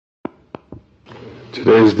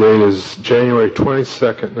Today's date is January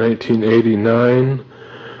 22nd, 1989.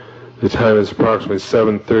 The time is approximately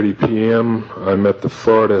 7:30 p.m. I'm at the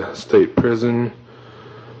Florida State Prison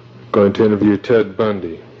going to interview Ted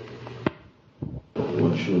Bundy. I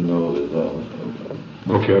want you to know that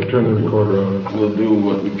Okay, I've turned the recorder on. we'll do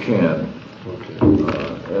what we can. Okay.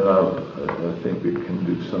 And I think we can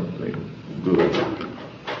do something good.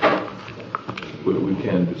 We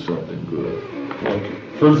can do something good.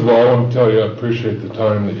 First of all, I want to tell you I appreciate the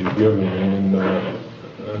time that you've given me. And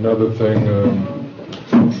another thing,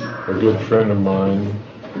 a good friend of mine,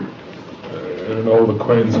 and an old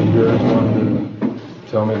acquaintance of yours, wanted to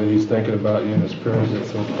tell me that he's thinking about you in his prison.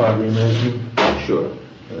 So Padre Mersey. Sure.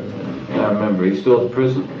 I remember. He's still at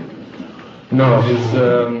prison? No,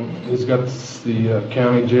 he's got the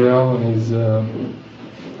county jail, and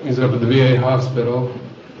he's up at the VA hospital.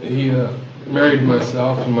 He married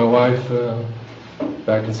myself and my wife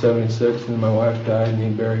back in '76, and my wife died, and he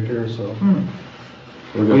buried her. So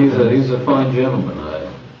he's a fine gentleman.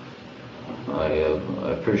 I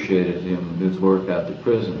appreciated his work out the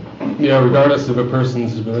prison. Yeah, regardless of a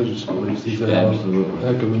person's religious beliefs, he's a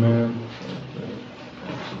heck of a man.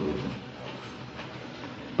 Absolutely.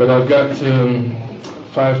 But I've got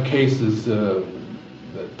 5 cases that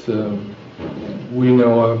we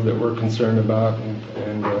know of that we're concerned about,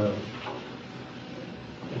 and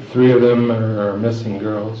 3 of them are missing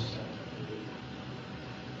girls.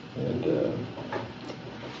 And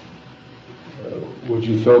would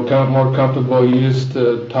you feel more comfortable used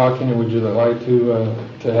to talking, or would you like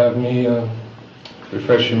to have me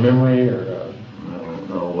refresh your memory, or?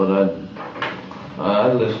 No.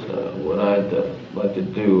 What I'd like to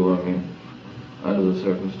do, I mean, under the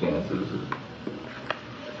circumstances,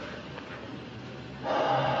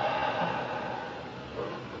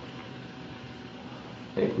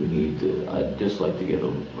 if we need to, I'd just like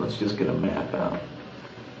to let's just get a map out.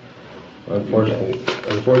 Unfortunately,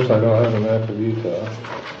 I don't have a map of Utah.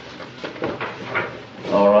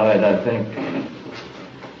 All right, I think,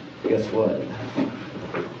 guess what?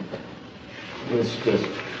 Let's just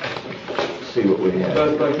see what we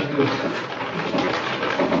have.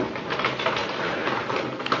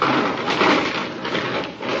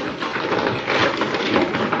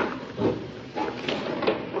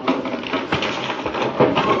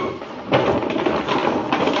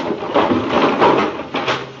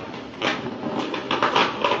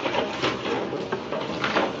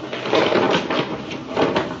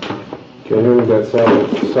 Can you hear me? That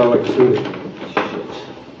solid suited.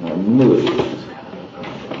 I knew it.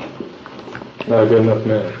 Not good enough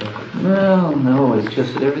map. Well, no, it's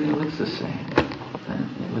just that everything looks the same.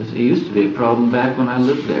 It used to be a problem back when I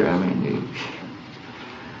lived there. I mean,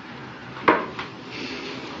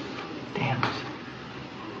 damn it.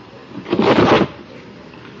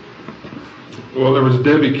 Well, there was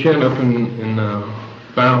Debbie Kent up in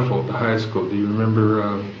Bountiful at the high school. Do you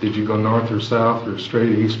remember? Did you go north or south or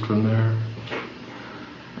straight east from there?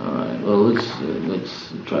 All right. Well, let's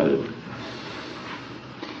try to.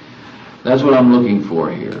 That's what I'm looking for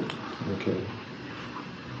here. Okay.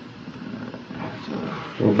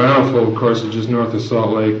 Well, Bountiful, of course, is just north of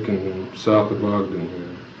Salt Lake and south of Ogden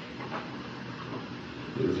here.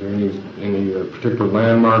 Is there any particular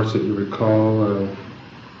landmarks that you recall?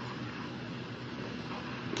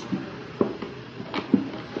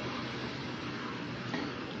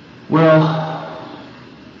 Well,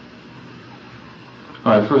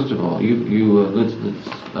 all right. First of all, let's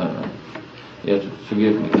you have to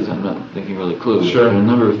forgive me because I'm not thinking really clearly. Sure. There are a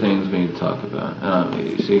number of things we need to talk about.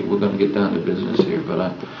 You see, we're going to get down to business here, but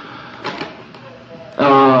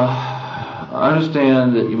I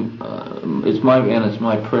understand that it's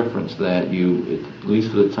my preference that you, at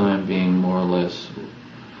least for the time being, more or less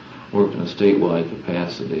work in a statewide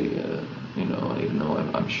capacity. Even though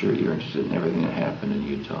I'm sure you're interested in everything that happened in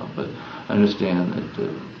Utah, but I understand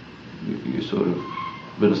that you sort of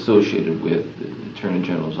been associated with the Attorney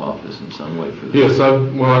General's office in some way for this. Yes,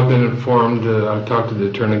 I've been informed. I talked to the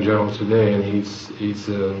Attorney General today, and he's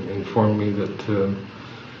informed me that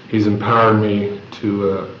he's empowered me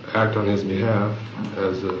to act on his behalf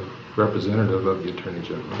as a representative of the Attorney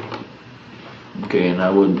General. Okay, and I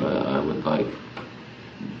would like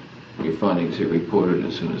your findings here reported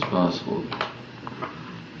as soon as possible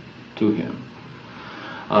to him.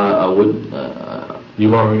 I would. You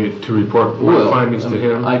want me to report findings to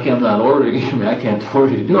him? I cannot order you. I mean, I can't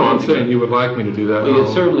order you to do No, I'm saying you would like me to do that. Well, you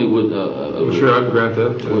certainly would. Sure, I'd grant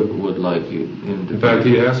that. Would like you. In fact,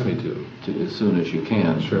 he asked me to. As soon as you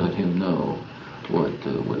can, sure. Let him know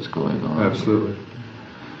what's going on. Absolutely.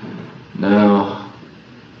 Now,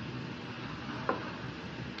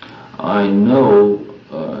 I know.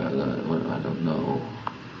 I don't know.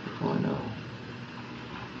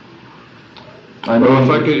 I know.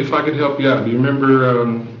 Well, if I could help you out, do you remember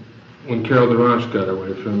when Carol DeRanche got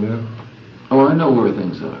away from you? Oh, I know where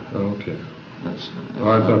things are. Oh, okay. That's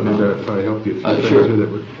Well, I thought maybe if I help you a few sure. things with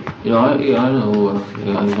it would... I know.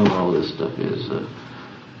 I know where all this stuff is.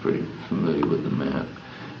 Pretty familiar with the map.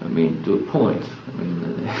 I mean, to a point. I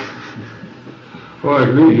mean. Well, I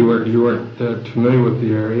agree. You weren't familiar with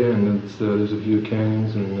the area, and there's a few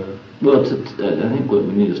canyons and. Well, I think what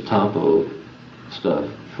we need is topo stuff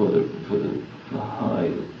for the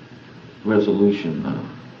high resolution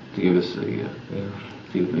to give us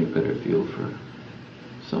give me a better feel for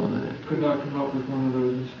some of that. Could not come up with one of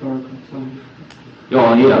those historical sites.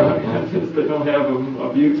 Oh yeah. Since they don't have them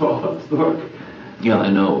of Utah historic. Yeah, I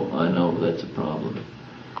know that's a problem,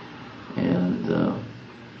 and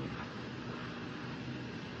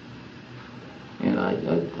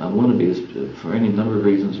I want to be, for any number of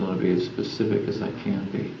reasons, I want to be as specific as I can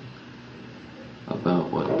be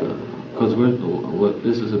about because what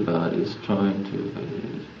this is about is is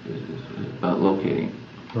about locating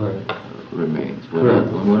Right. remains. Right.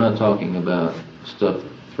 We're not talking about stuff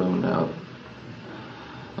thrown out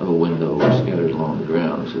of a window or scattered along the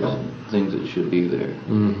ground. It's things that should be there.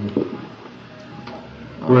 Mm-hmm.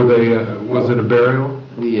 Were they? Was it a burial?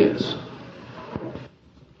 Yes.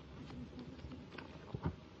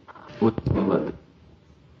 What?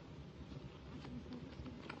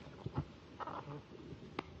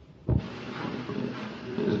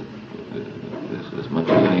 As much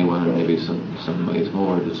as anyone, and maybe some ways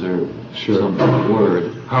more, deserve some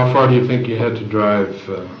word. How far do you think you had to drive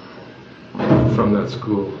from that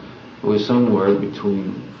school? It was somewhere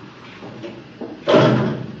between.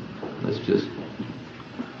 Let's just.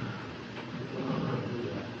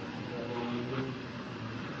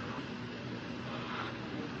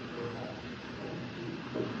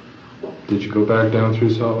 Did you go back down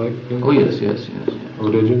through Salt Lake again? Oh yes. Oh,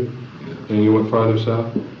 did you? Yeah. And you went farther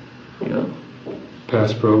south? Yeah.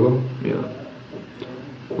 Past Provo? Yeah.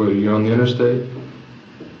 Were you on the interstate?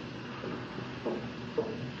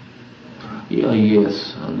 Yeah,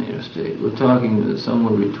 yes, on the interstate. We're talking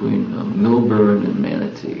somewhere between Millburn and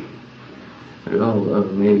Manatee. Or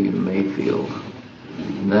maybe Mayfield.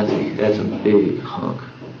 And that's a big hunk.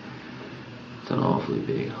 It's an awfully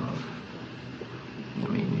big hunk. I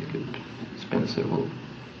mean, you could spend several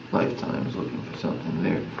lifetimes looking for something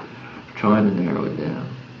there, trying to narrow it down.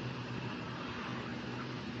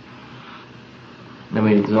 I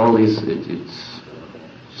mean, it's all these, it's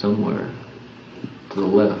somewhere to the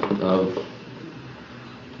left of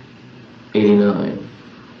 89.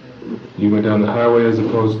 You went down the highway as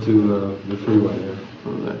opposed to the freeway, yeah?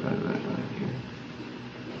 Right here.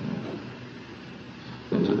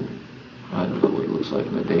 Yeah. I don't know what it looks like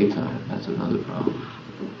in the daytime. That's another problem.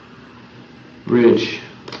 Ridge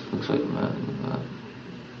looks like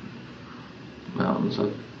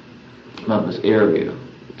mountainous area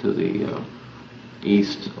to the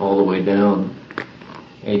east, all the way down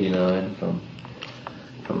 89 from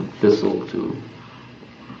Thistle to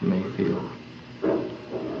Mayfield.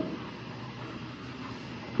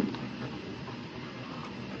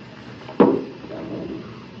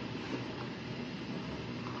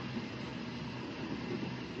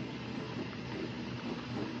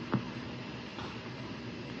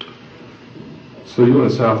 So you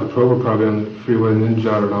went south of Provo, probably on the freeway, and then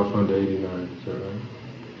jotted off onto 89, is that right?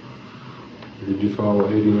 Or did you follow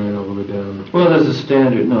 89 all the way down? Well, there's a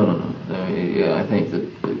standard. No. Yeah, I think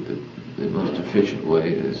that the most efficient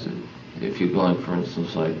way is if you're going, for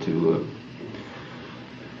instance, like to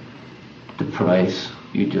Price,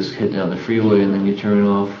 you just head down the freeway and then you turn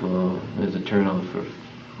off. There's a turn off for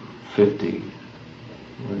 50.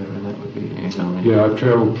 Whatever that would be, you know. Yeah, I've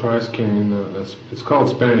traveled Price Canyon. It's called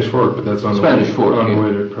Spanish Fork, but that's on Spanish Fork, on the yeah.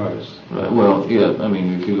 way to Price. Right, well, yeah, I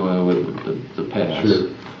mean, if you go with the pass. Sure,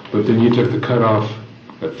 but then you took the cutoff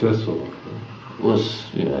at Thistle. Was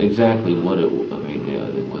exactly what it. I mean, yeah,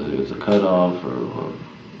 whether it was a cutoff or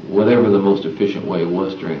whatever the most efficient way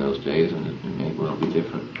was during those days, and it may well be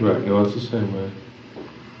different. Right. No, it's the same way.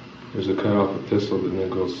 There's a cutoff at Thistle, and then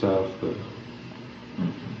goes south.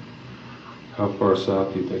 How far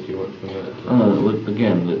south do you think you went from that?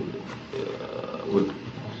 Again, would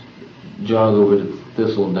jog over to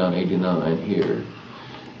Thistle and down 89 here,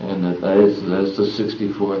 and that's the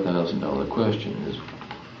 $64,000 question. Is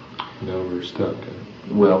No, we're stuck.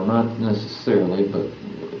 well, not necessarily, but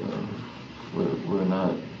we're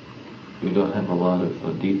not. We don't have a lot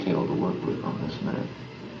of detail to work with on this map.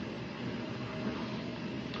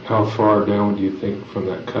 How far down do you think from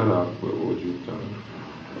that cutoff would you have gone?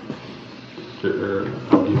 Do you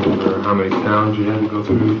remember how many towns you had to go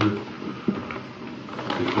through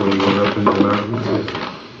before you went up into the mountains?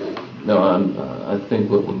 No, I think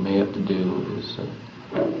what we may have to do is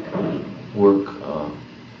work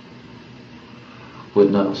with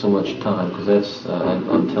not so much time, because that's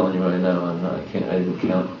I'm telling you right now, I didn't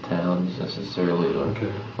count towns necessarily,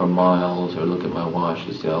 or miles, or look at my watch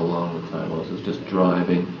to see how long the time was. It's just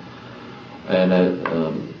driving, and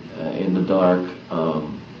in the dark,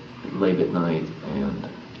 late at night, and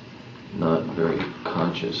not very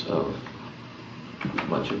conscious of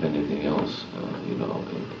much of anything else,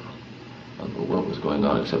 of what was going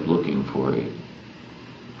on, except looking for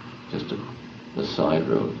just a side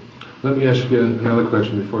road. Let me ask you another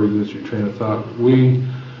question before you lose your train of thought. We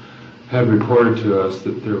had reported to us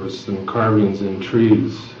that there was some carvings in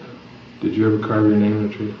trees. Did you ever carve your name in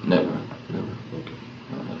a tree? Never. Okay.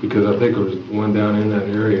 Because I think there was one down in that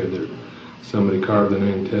area that somebody carved the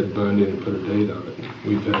name Ted Bundy and put a date on it.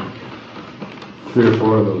 We've had 3 or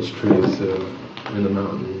 4 of those trees in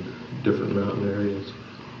the different mountain areas.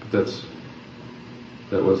 But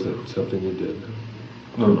that wasn't something you did.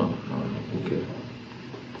 No. Okay.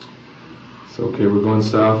 So, okay, we're going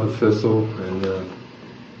south of Thistle, and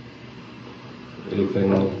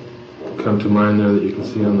anything come to mind there that you can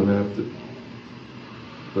see on the map that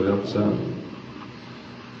would help us out?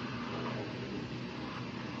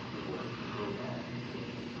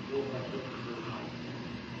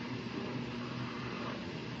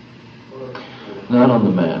 Not on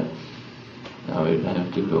the map. I would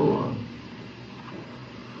have to go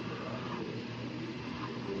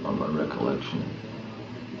on my recollection.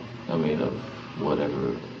 Of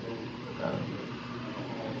whatever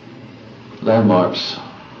landmarks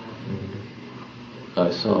I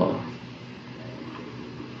saw.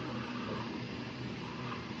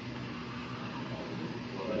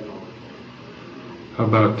 How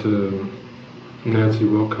about Nancy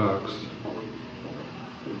Wilcox?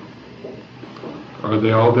 Are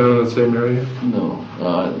they all down in the same area? No.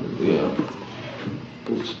 Yeah.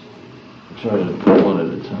 Let's try to go one at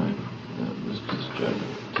a time. Let's just try to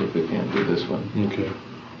see if we can't do this one. Okay.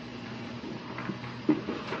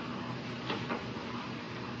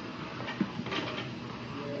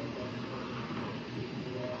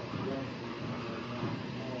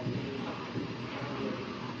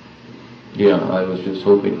 Yeah, I was just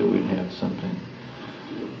hoping that we'd have something.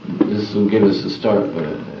 This will give us a start, but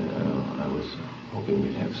I was hoping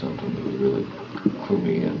we'd have something that would really clue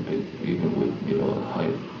me in, even with a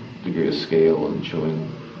high degree of scale and showing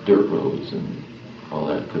dirt roads and all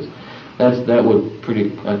that, because I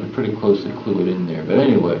could pretty closely clue it in there. But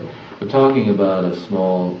anyway, we're talking about a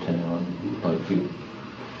small town, like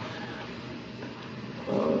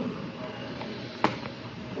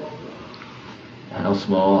how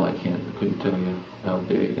small, I couldn't tell you how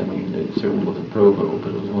big. It certainly wasn't Provo, but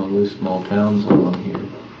it was one of those small towns along here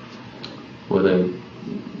where it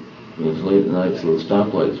was late at night, so the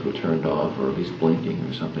stoplights were turned off, or at least blinking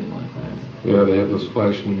or something like that. Yeah, they had those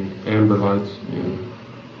flashing amber lights. Yeah.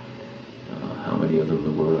 How many of them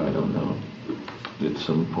there were, I don't know, at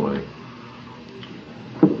some point.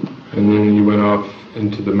 And then you went off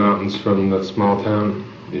into the mountains from the small town,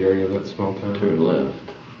 the area of that small town? Turn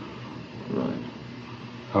left. Right.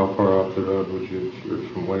 How far off the road would you, if you were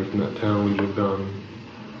from away from that town, would you have gone?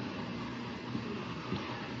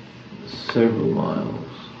 Several miles.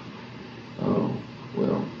 Oh,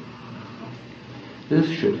 well, this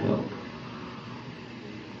should help.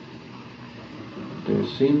 There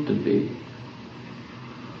seemed to be,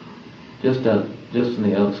 just in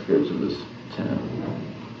the outskirts of this town,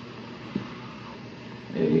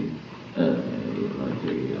 a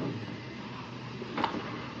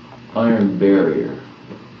iron barrier.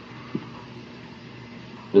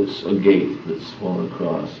 It's a gate that's swung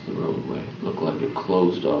across the roadway. It looked like it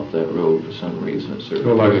closed off that road for some reason. So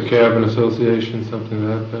like a cabin association, something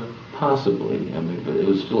like that? Possibly. But it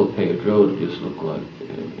was still a paved road. It just looked like,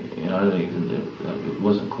 I don't even, it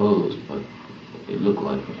wasn't closed, but it looked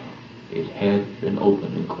like it had been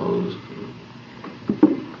opened and closed.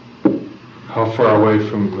 How far away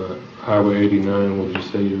from Highway 89 would you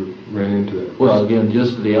say you ran into that? Well, again,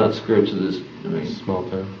 just the outskirts of this small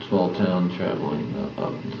town traveling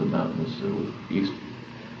up into the mountains eastward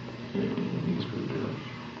direction.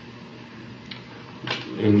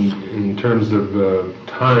 In terms of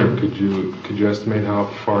time, could you estimate how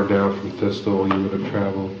far down from Thistle you would have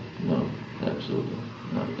traveled? No, absolutely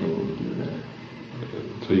not able to do that.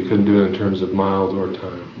 So you couldn't do it in terms of miles or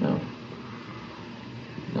time? No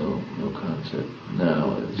concept.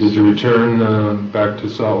 Now, did you return back to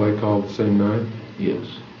Salt Lake all the same night?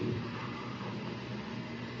 Yes.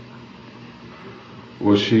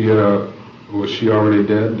 Was she already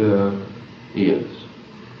dead? Yes.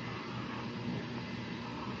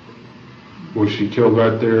 Was she killed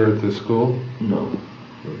right there at the school? No.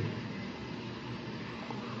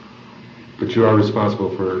 But you are responsible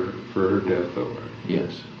for her death, though, right?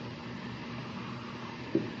 Yes.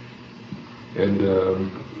 And,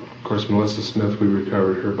 of course, Melissa Smith, we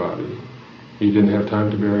recovered her body. You didn't have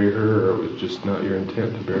time to bury her, or it was just not your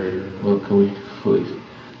intent to bury her? Well, can we please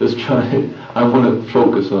just try? I want to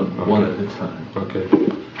focus on one at a time. Okay.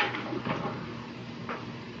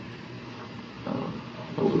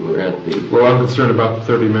 We were at the. Well, I'm concerned about the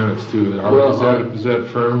 30 minutes too. Is that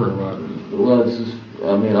firm or what?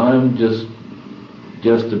 Well, I'm just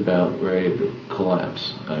about ready to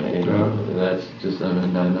collapse. That's just. I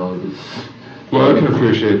know this. Well, I can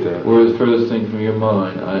appreciate that. Whereas the furthest thing from your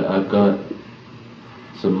mind, I've got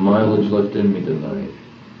some mileage left in me tonight,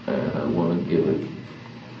 and I want to give it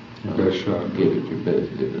your best shot. Give it your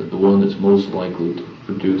best, the one that's most likely to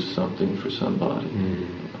produce something for somebody.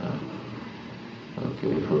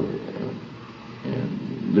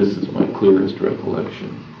 And this is my clearest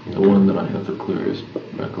recollection, the one that I have the clearest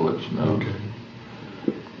recollection of. Okay.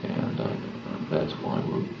 And that's why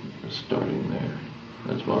we're starting there.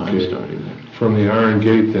 That's why I'm starting there. From the Iron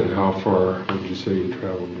Gate, then, how far would you say you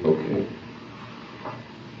traveled? Okay.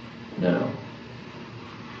 Now,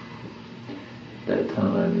 that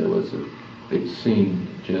time it seemed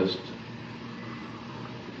just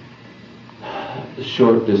a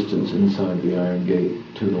short distance inside the Iron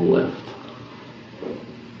Gate to the left.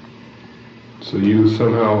 So you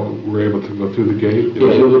somehow were able to go through the gate?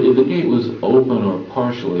 Yeah, the gate was open or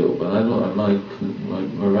partially open. I don't.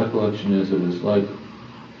 My recollection is it was like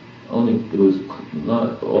it was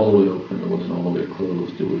not all the way open. It wasn't all the way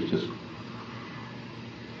closed. It was just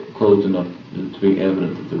closed enough to be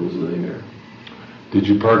evident that there was there. Did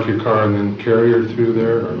you park your car and then carry her through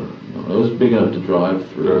there? Or? No, it was big enough to drive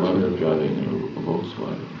through. I was driving in a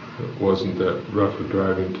Volkswagen. It wasn't that rough of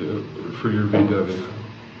driving for your VW?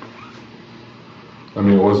 I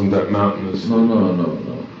mean, it wasn't that mountainous? No.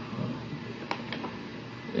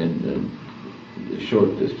 And the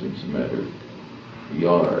short distance, a matter of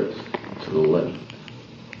yards to the left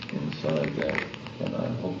inside that. And I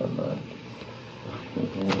hope I'm not.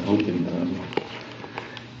 I'm hoping I'm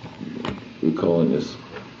recalling this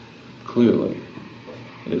clearly.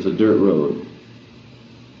 It's a dirt road.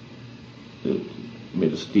 It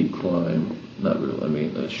made a steep climb. Not really.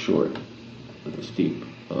 It's short, but a steep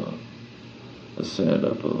ascent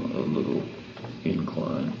up a little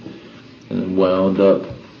incline, and then wound up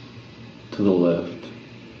to the left.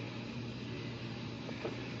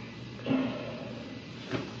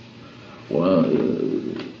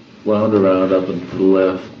 Wound around up and to the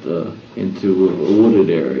left into a wooded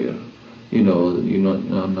area.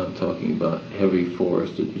 I'm not talking about heavy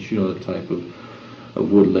forest, but the type of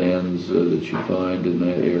woodlands that you find in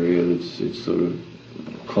that area. It's sort of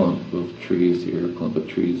a clump of trees here, a clump of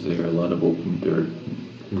trees there, a lot of open dirt,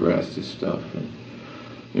 grassy stuff, and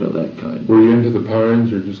that kind. Were you into the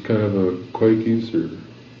pines, or just kind of a Quakies, or?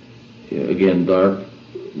 Yeah, again, dark.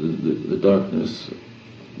 The darkness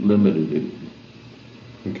limited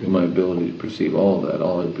my ability to perceive all that.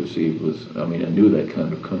 All I perceived was, I knew that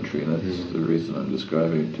kind of country, and that's the reason I'm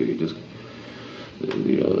describing it to you. Just,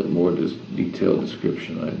 the more detailed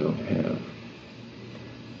description I don't have.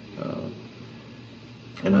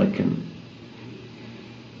 And I can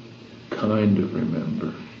kind of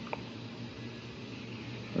remember.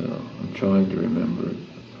 I'm trying to remember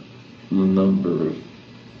the number of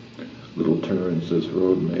little turns this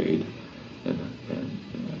road made, and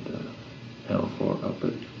how far up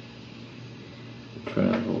it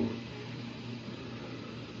traveled.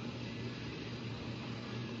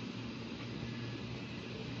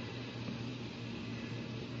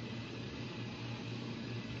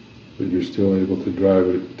 But you're still able to drive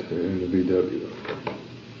it in the VW.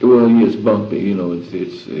 Well, it's bumpy.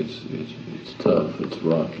 It's tough. It's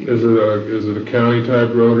rocky. Is it a county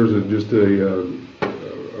type road, or is it just a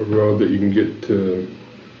road that you can get to?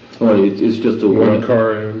 Well, it's just a one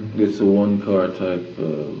car in. It's a one car type,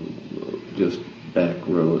 just back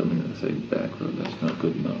road. I say back road. That's not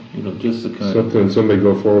good enough. Just the kind of somebody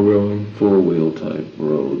go four wheel type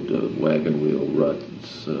road, wagon wheel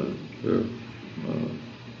ruts.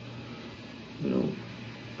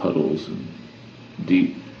 Puddles and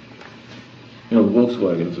deep.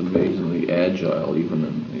 Volkswagen is amazingly agile, even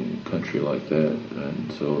in a country like that,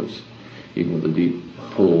 and so it's even with the deep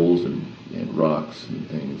holes and rocks and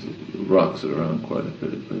things. It rocks it around quite a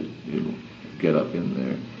bit, but it'll get up in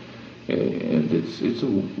there, and it's a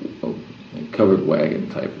covered wagon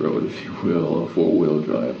type road, if you will, a 4-wheel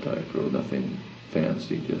drive type road. Nothing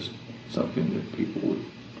fancy, just something that people would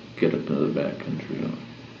get up into the back country on.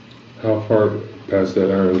 How far past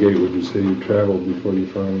that iron gate would you say you traveled before you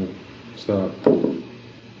finally stopped?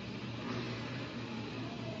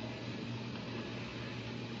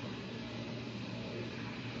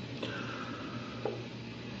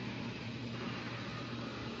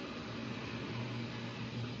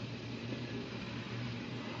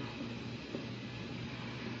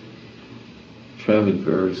 Traveling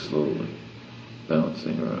very slowly,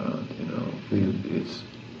 bouncing around, you know. It's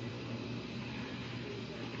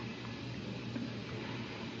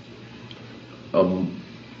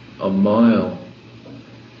a mile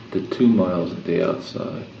to 2 miles a day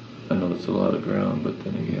outside. I know it's a lot of ground, but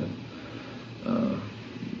then again,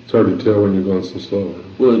 It's hard to tell when you're going so slow.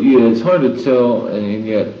 well, yeah, it's hard to tell, and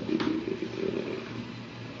yet,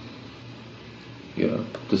 yeah,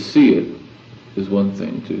 to see it is one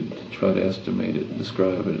thing. To try to estimate it and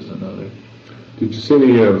describe it is another. Did you see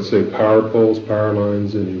any, say, power poles, power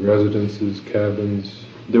lines, any residences, cabins?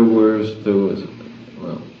 There was,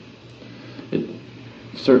 well, at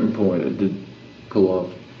a certain point, it did pull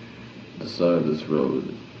off the side of this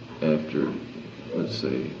road after, let's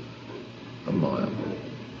say, a mile,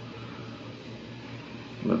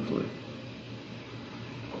 roughly.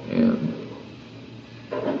 And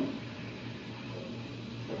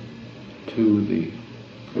to the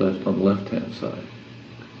left, on the left-hand side,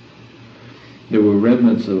 there were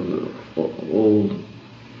remnants of old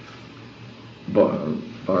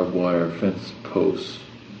barbed wire fence posts,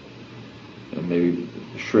 and maybe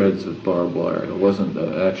shreds of barbed wire. It wasn't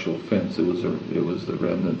an actual fence. It was the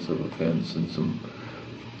remnants of a fence, and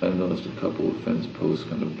I noticed a couple of fence posts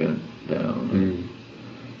kind of bent down,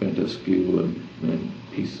 bent askew, and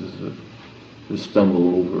pieces of just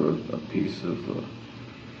stumble over a piece of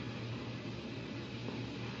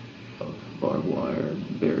barbed wire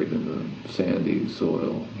buried in the sandy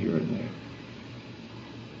soil here and there.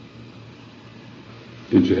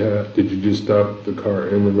 Did you just stop the car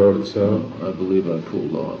in the road itself? I believe I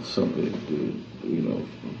pulled off something to,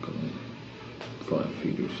 5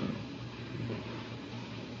 feet or so.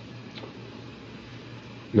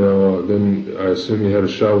 No, then I assume you had a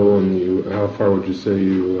shovel, and how far would you say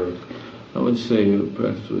you... I would say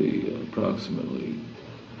approximately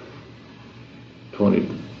 20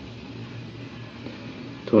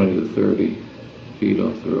 to 30 feet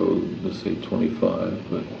off the road. Let's say 25,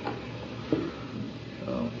 but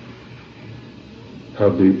How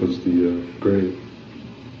deep was the grave?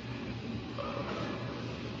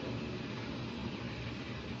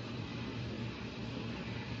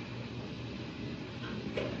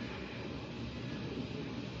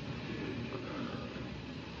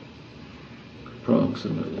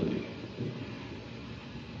 Approximately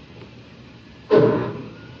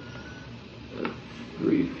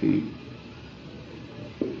 3 feet.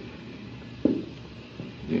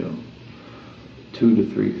 2 to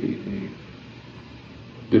 3 feet maybe.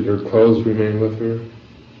 Did her clothes remain with her?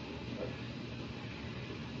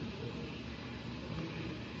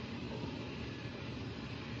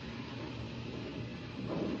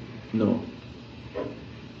 No.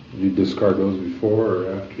 Did you discard those before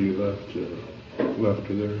or after you left her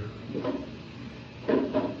there?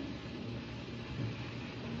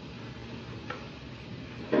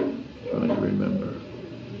 Trying to remember.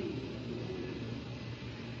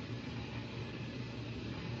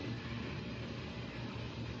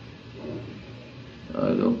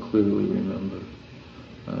 I don't clearly remember.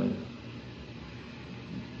 I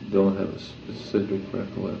don't have a specific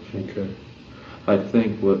recollection. Okay. I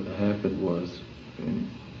think what happened was,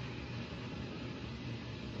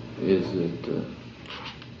 is that,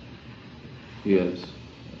 yes,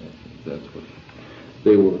 that's what,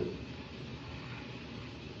 they were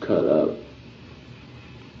cut up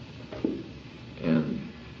and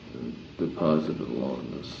deposited along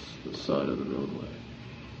the side of the roadway.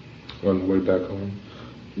 On the way back home?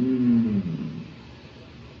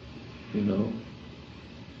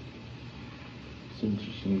 It's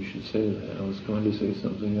interesting you should say that. I was going to say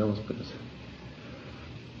something else, but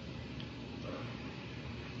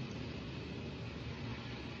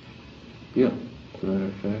yeah, as a matter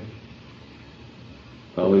of fact,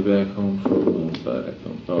 probably back home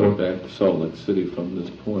probably back to Salt Lake City from this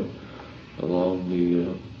point, along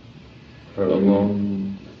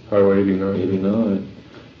Highway 89. 89,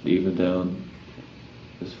 even down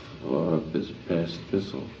as far up as past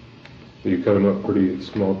Thistle. You cut them up pretty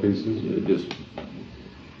small pieces?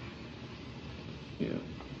 Yeah.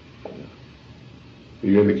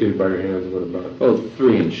 You indicated by your hands what about?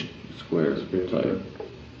 3-inch square Squares, type yeah.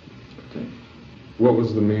 thing. What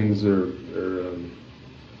was the means or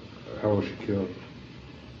how was she killed?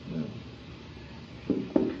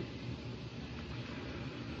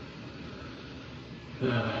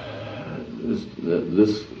 Yeah.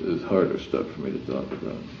 This is harder stuff for me to talk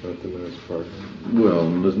about. Not the nice part. Well,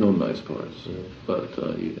 there's no nice parts, Yeah. but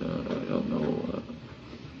I don't know.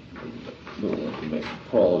 Don't want to make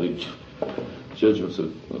quality judgments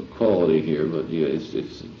of quality here, but yeah, it's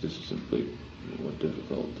just simply more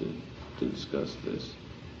difficult to discuss this.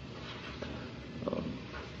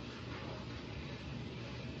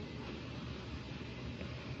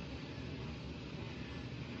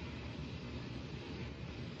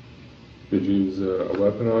 Did you use a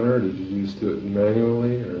weapon on her? Did you just do it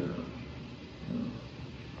manually, or?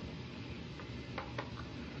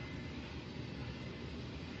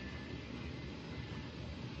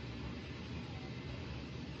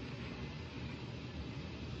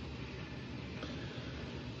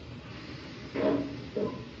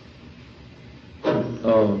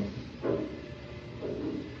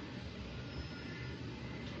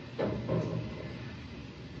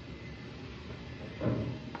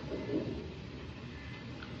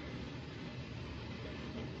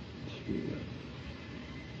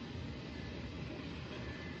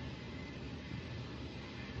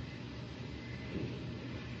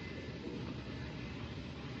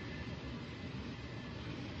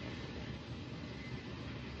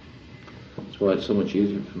 That's why it's so much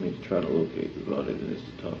easier for me to try to locate the body than it is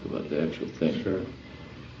to talk about the actual thing. Sure.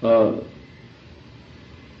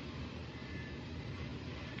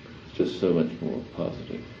 It's just so much more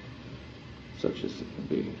positive, such as it can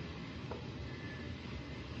be.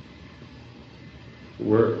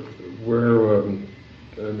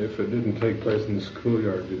 And if it didn't take place in the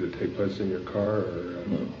schoolyard, did it take place in your car, or?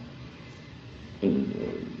 No. In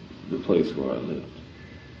the place where I lived.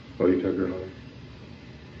 Oh, you took her home.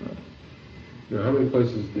 Right. Now, how many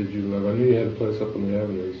places did you live? I knew you had a place up on the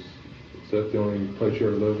avenues. Is that the only place you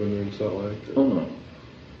ever lived in Salt Lake? Oh, no.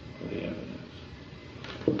 The avenues.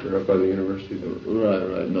 You're up by the university, though.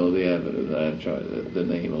 Right. No, the avenues. I tried the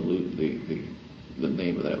name the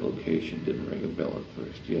name of that location didn't ring a bell at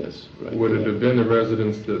first. Yes, right. Would it have been the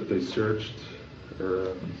residence that they searched,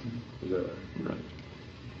 or is that right?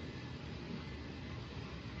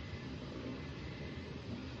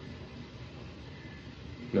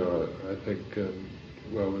 No, I think.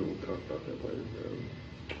 Well, we will talk about that later.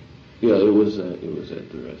 Yeah, it was at the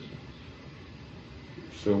residence.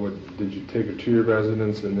 So, did you take her to your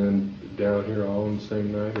residence and then down here all on the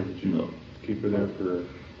same night, or did you No. keep her there for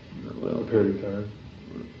a period of time?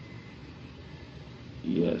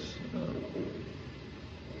 Yes,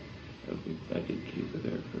 I could keep her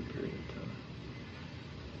there for a period of time.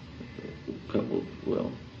 A couple,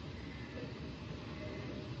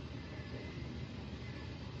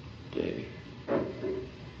 day,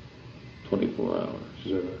 24 hours.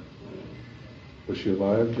 Was she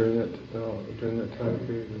alive during that time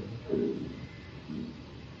period?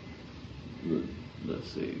 Let's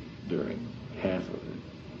see, during half of it.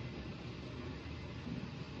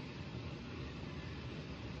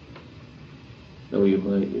 No, you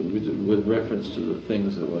might, with reference to the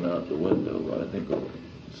things that went out the window, I think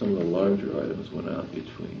some of the larger items went out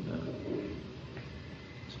between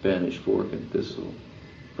Spanish Fork and Thistle.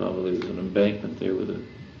 Probably there's an embankment there where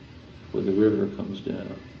the river comes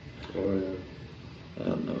down. Oh, yeah. I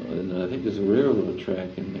don't know. And I think there's a railroad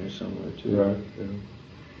track in there somewhere, too. Right, yeah.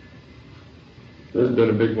 There's been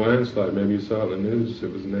a big landslide. Maybe you saw it in the news.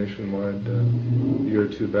 It was nationwide a year or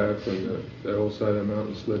two back when that whole side of the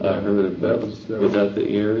mountain slid down. I heard of that. Was that the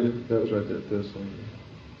area? That was right there at this one.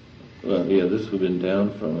 Well, yeah, this would have been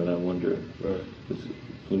down from it. I wonder. Right.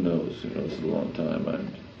 Who knows? It's a long time.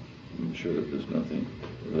 I'm sure that there's nothing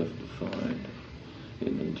left to find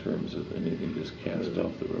in terms of anything just cast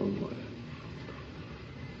off the roadway.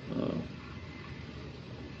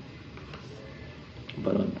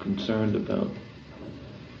 But I'm concerned about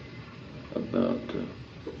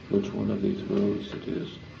which one of these roads it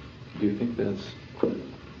is. Do you think that's?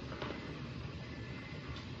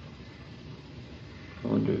 I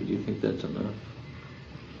wonder. Do you think that's enough?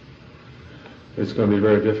 It's going to be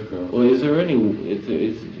very difficult. Well, is there any?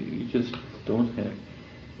 You just don't have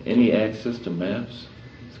any access to maps.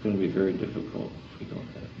 It's going to be very difficult if you don't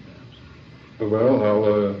have maps. Well,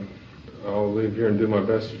 I'll leave here and do my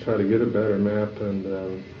best to try to get a better map, and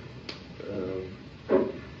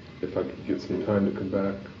if I could get some time to come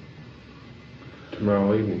back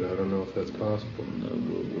tomorrow evening. I don't know if that's possible. No,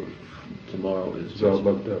 tomorrow is. It's all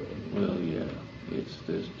booked up. Well, yeah,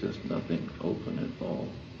 there's just nothing open at all.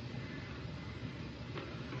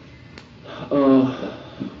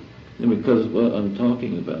 And because what I'm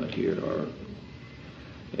talking about here are,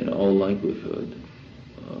 in all likelihood,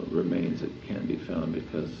 remains that can be found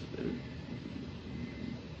because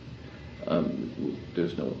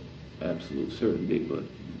there's no absolute certainty, but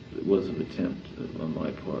it was an attempt on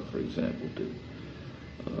my part, for example, to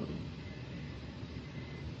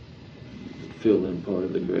fill in part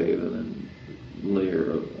of the grave and then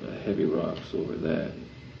layer heavy rocks over that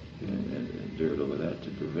and dirt over that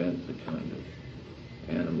to prevent the kind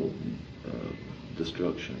of animal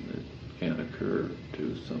destruction that can occur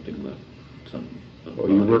to something left. Well,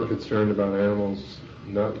 you were concerned about animals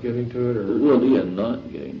not getting to it, or? Well, yeah,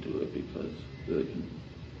 not getting to it because they can,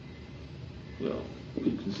 well,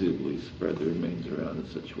 could conceivably spread the remains around in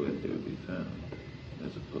such a way that they would be found,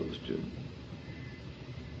 as opposed to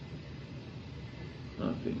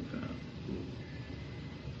not being found.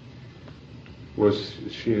 Was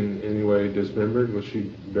she in any way dismembered? Was she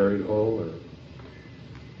buried whole, or?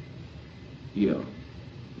 Yeah.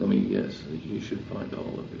 I mean, yes, you should find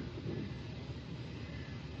all of it.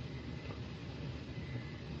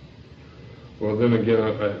 Well, then again,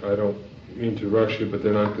 I don't mean to rush you, but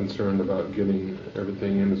then I'm concerned about getting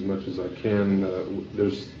everything in as much as I can.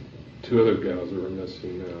 There's two other gals that were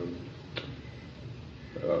missing.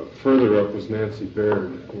 Further up was Nancy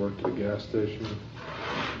Baird, who worked at a gas station,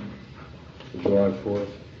 July 4th.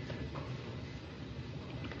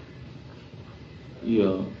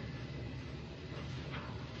 Yeah.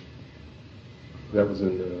 That was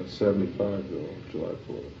in 75, though, July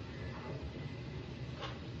 4th.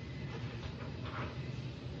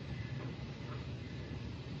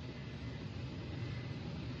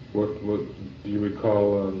 What do you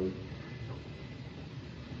recall?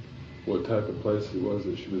 What type of place it was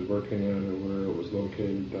that she was working at, or where it was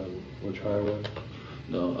located, on which highway?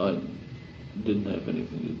 No, I didn't have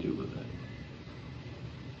anything to do with that.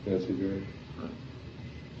 Nancy Baird. Right.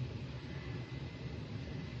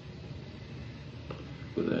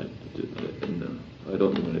 With that, and I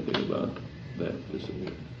don't know anything about that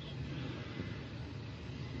disappearance.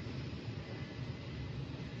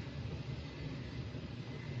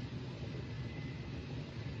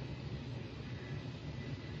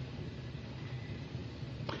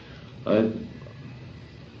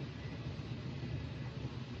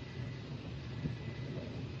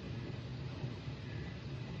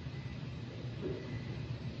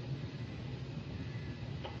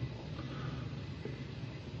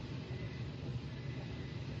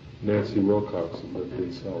 Nancy Wilcox lived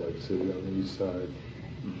in Salt Lake City on the east side.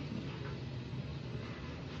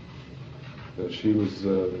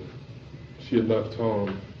 She had left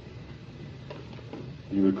home.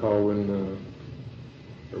 Do you recall when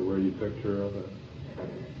or where you picked her up at?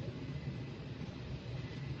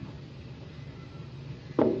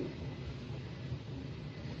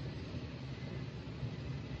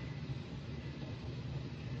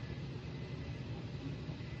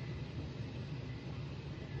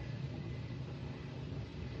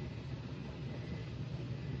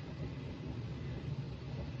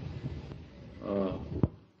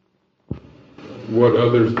 What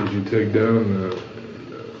others did you take down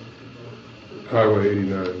Highway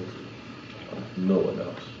 89? No one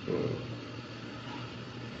else.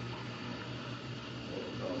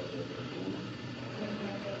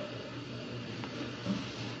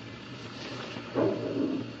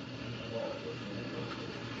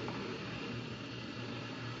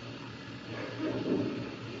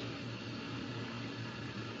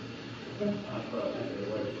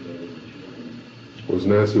 Was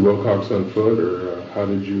Nancy Wilcox on foot, or how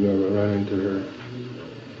did you run into her?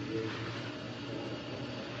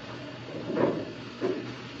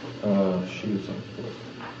 She was on foot.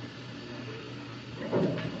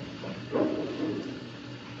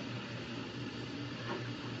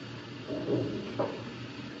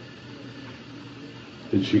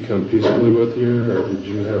 Did she come peacefully with you, or did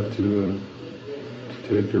you have to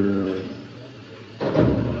take her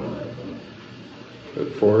at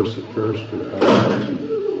force at first, or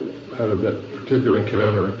how did that particular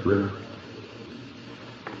encounter occur?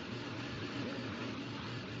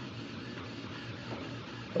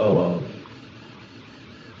 Oh,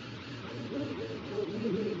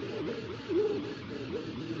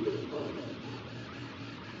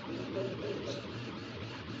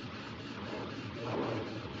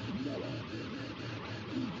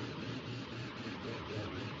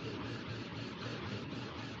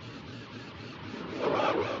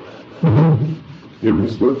 It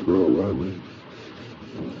was left for a while, man.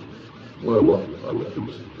 Well,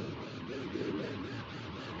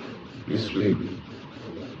 you sleep.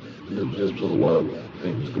 There's just a lot of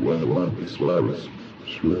things going on. It's why I was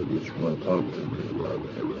sure that you want to talk to me about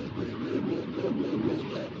it.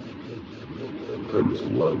 There was a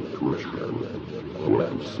lot of pressure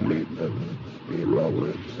around sleep and being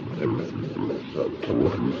always and everything. So,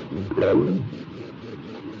 grabbing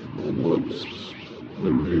was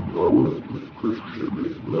Maybe I wasn't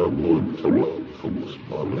appreciative, but I wanted to focus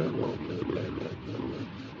on that one.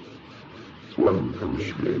 That's what I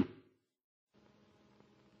appreciate.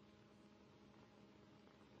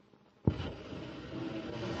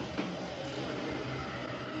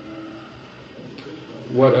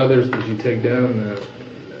 What others did you take down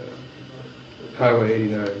Highway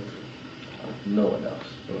 89? No one else.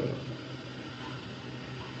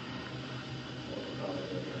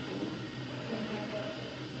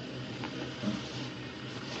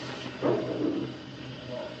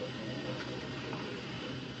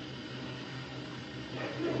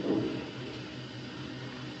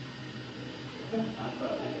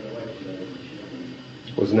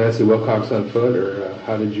 Was Nancy Wilcox on foot, or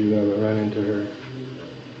how did you run into her?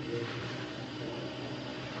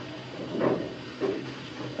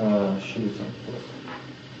 She was on foot.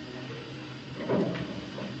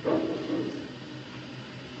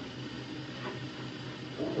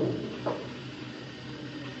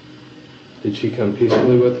 Did she come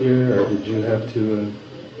peacefully with you, or did you have to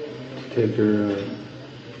take her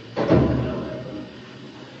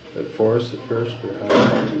at force at first, or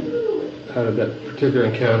how did that particular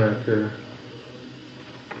encounter occur?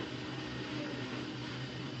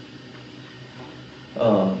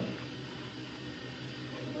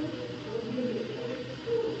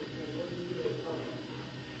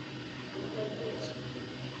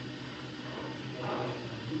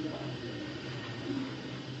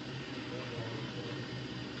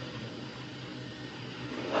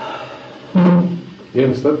 You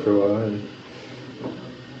haven't slept for a while, have you?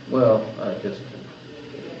 Well,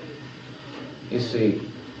 you see,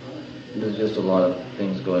 there's just a lot of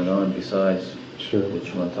things going on besides Sure. what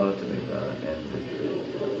you want to talk to me about, and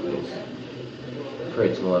it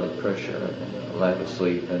creates a lot of pressure and a lack of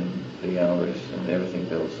sleep, and the hours and everything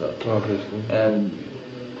builds up. Obviously. And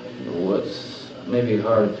what's maybe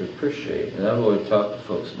hard to appreciate, and I've already talked to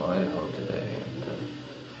folks in Idaho today, and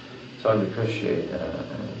it's hard to appreciate,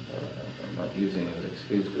 I'm not using it as an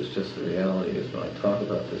excuse, but it's just the reality is when I talk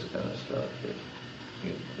about this kind of stuff, it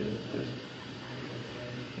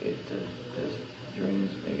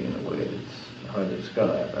dreams me in a way that's hard to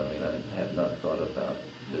describe. I mean, I have not thought about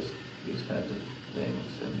these kinds of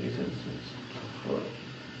things in these instances before.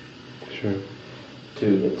 Sure. To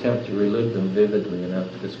attempt to relive them vividly enough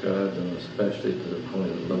to describe them, especially to the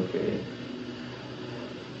point of locating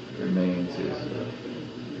remains, is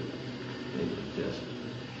just,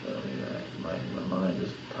 I mean, my mind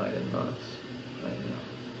is tied in knots right now.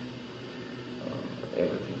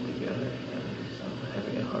 Everything together, and I'm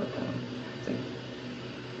having a hard time thinking.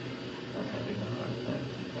 I'm having a hard time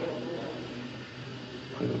thinking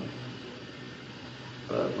clearly.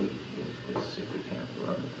 But we'll see if we can't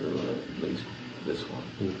run through at least this one.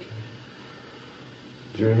 Okay.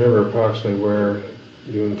 Do you remember approximately where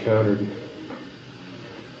you encountered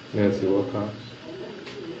Nancy Wilcox?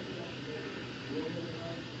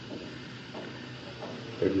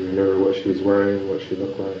 Or do you remember what she was wearing, what she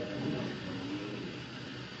looked like?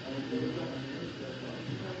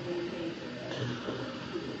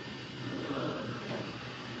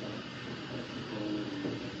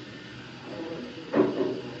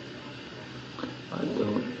 I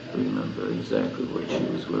don't remember exactly what she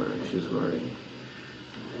was wearing. She was wearing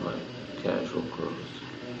like casual clothes.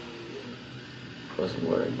 Wasn't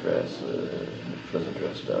wearing dress. Wasn't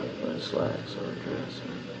dressed up in slacks or a dress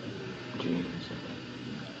or jeans.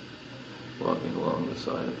 Walking along the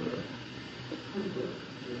side of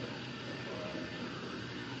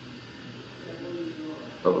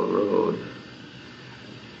a road.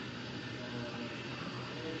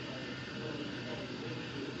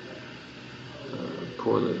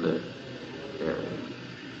 Poorly lit area.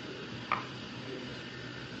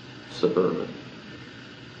 Suburban.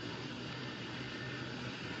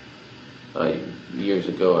 Years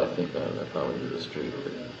ago, I think I probably knew the street,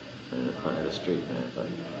 but if I had a street map,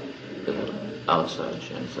 there's an outside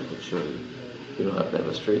chance I could show you. You don't have to have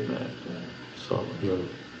a street map to solve it. No.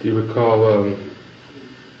 Do you recall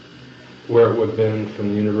where it would have been from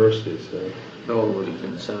the university, say? No, it would have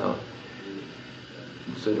been south.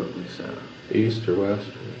 Considerably south. East or west?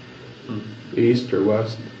 East or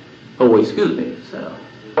west? Oh, wait, excuse me, south.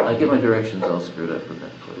 I get my directions all screwed up with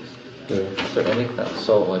that place. Yeah. Is there any kind of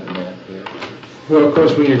salt-like map here? Well, of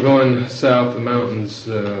course, when you're going south, the mountains,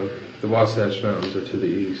 the Wasatch Mountains are to the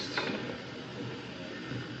east.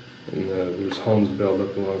 And there's homes built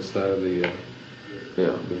up alongside of the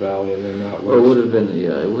valley, and then out west. Well, it would have been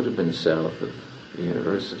it would have been south of the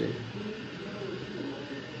university.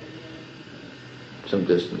 some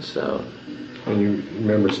distance south. And you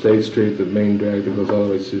remember State Street, the main drag that goes all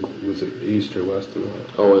the way to, was it east or west of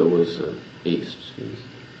that? Oh, it was east,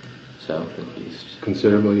 south and east.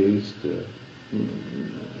 Considerably east?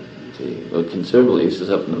 Well, considerably east is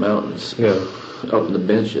up in the mountains. Yeah. Up in the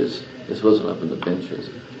benches. This wasn't up in the benches.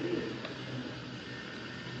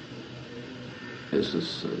 This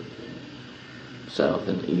is south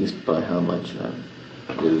and east by how much?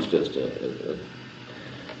 It was just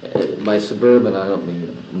by suburban, I don't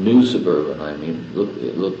mean new suburban. I mean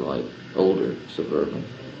it looked like older suburban.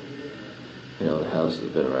 You know, the house has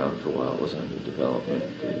been around for a while. It wasn't under development.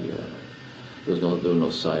 There were no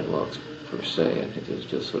sidewalks per se. I think it was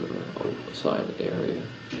just sort of a side area.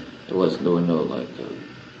 There were no like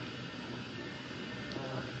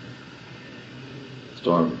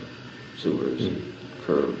storm sewers,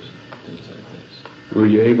 curbs, things like this. Were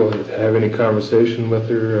you able to have any conversation with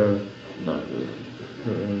her? Not really.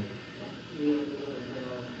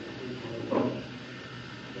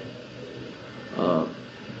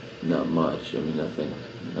 Not much. I mean, nothing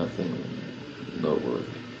noteworthy.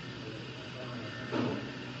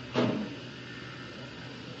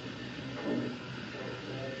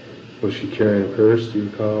 Was she carrying a purse, do you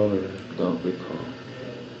recall? Or? Don't recall.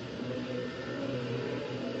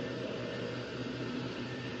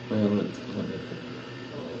 Well, let me think.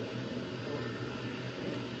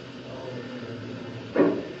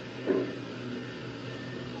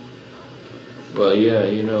 Well, yeah,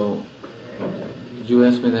 you know, did you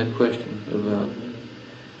ask me that question about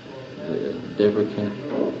Deborah Kent?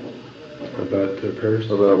 About the purse?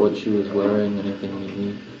 About what she was wearing, anything you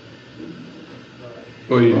need?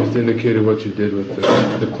 Well, you just indicated what you did with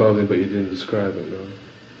the clothing, but you didn't describe it, no?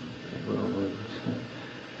 Well,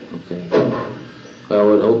 okay. Well, I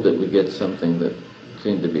would hope that we get something that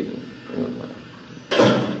seemed to be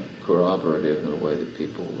corroborative in a way that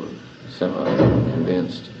people were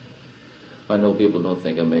semi-convinced. I know people don't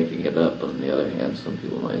think I'm making it up, but on the other hand, some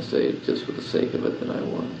people might say it just for the sake of it that I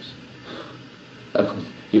was.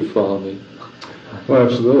 You follow me? Well,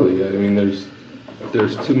 absolutely. I mean, there's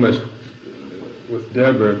too much with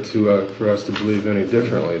Deborah for us to believe any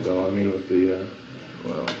differently, though. I mean, with the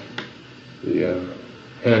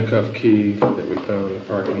handcuff key that we found in the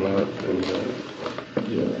parking lot, and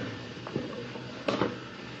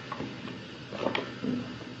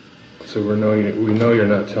so we know you're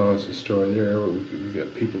not telling us the story there. We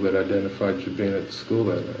got people that identified you being at the school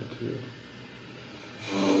that night too.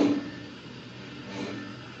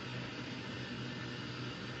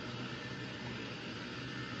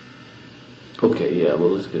 Okay, yeah, well,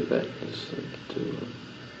 let's get back to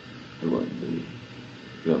the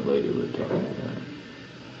young lady we were talking about.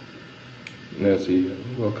 Nancy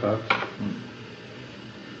Wilcox.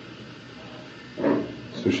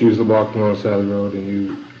 So she was walking on the side of the road, and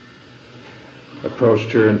you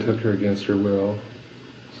approached her and took her against her will.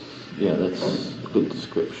 Yeah, that's a good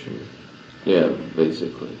description. Yeah,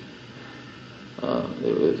 basically.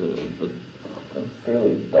 It was a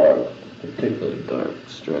fairly dark, particularly dark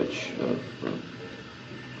stretch of...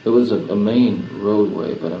 it was a main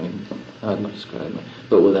roadway, but I mean, how do you describe it?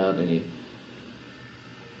 But without any...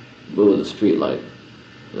 But with a street light,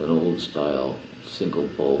 an old-style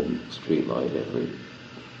single-bulb street light every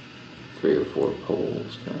 3 or 4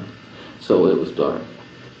 poles. So it was dark,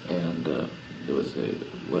 and there was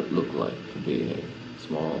what looked like to be a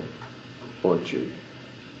small orchard.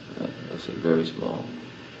 I say very small,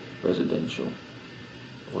 residential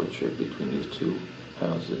orchard between these 2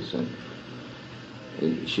 houses,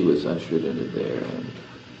 and she was ushered into there and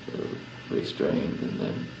restrained, and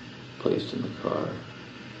then placed in the car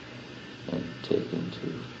and taken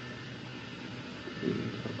to the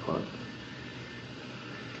apartment.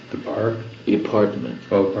 The bar? The apartment.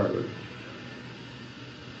 Oh, apartment.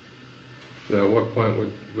 Now, at what point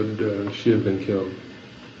would she have been killed?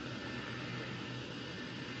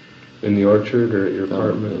 In the orchard or at your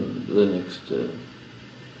apartment? The next day.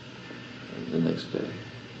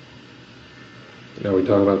 Now we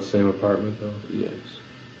talking about the same apartment, though? Yes.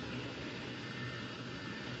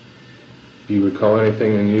 Do you recall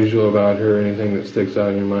anything unusual about her, anything that sticks out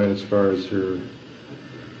in your mind as far as her...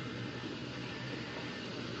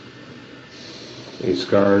 any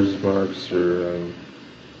scars, marks, or...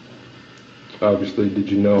 obviously, did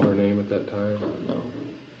you know her name at that time? No,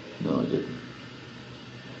 I didn't.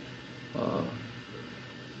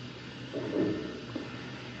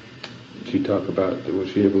 Was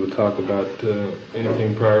she able to talk about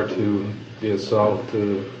anything prior to the assault?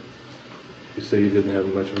 You say you didn't have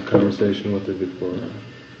much of a conversation with her before.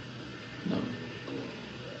 No.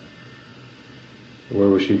 Where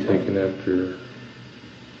was she taken after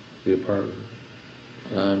the apartment?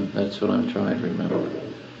 That's what I'm trying to remember.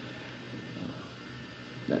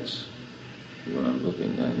 That's what I'm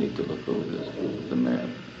looking at. I need to look over the map.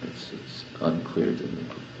 It's unclear to me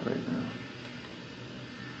right now.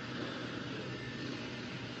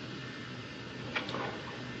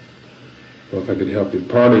 Well, if I could help you,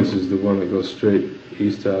 Parties is the one that goes straight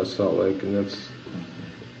east out of Salt Lake, and that's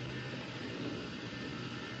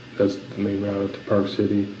the main route to Park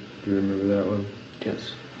City. Do you remember that one?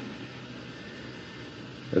 Yes.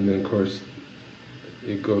 And then, of course,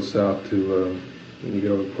 it goes south to, when you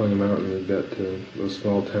get over Playing Mountain, you've got those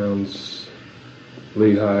small towns,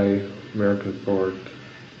 Lehigh, American Fort,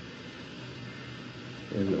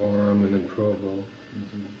 and Orem, and then Provo.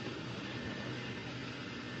 Mm-hmm.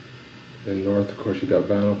 And north, of course, you got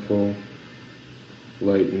Bountiful,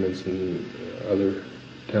 Layton, and some other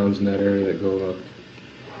towns in that area that go up.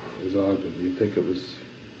 Is Ogden. Do you think it was,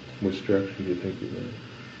 which direction do you think it went?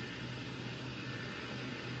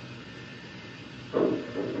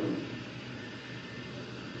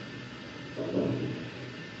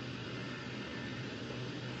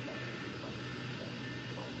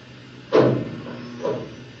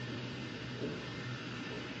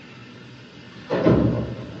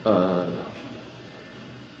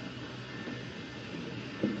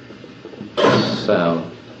 South.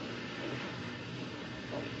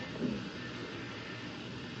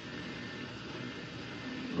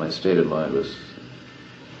 My state of mind was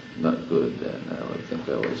not good then. I would think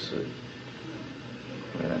I was,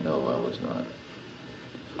 I know I was not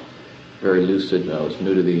very lucid. I was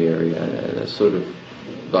new to the area. I sort of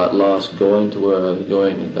got lost going to where I was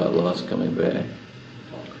going and got lost coming back.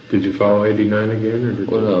 Did you follow 89 again, or did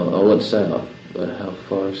Well, you? no, I went south, but how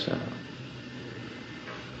far south?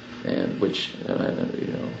 And which,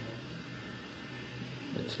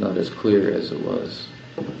 it's not as clear as it was.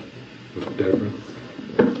 With Deborah?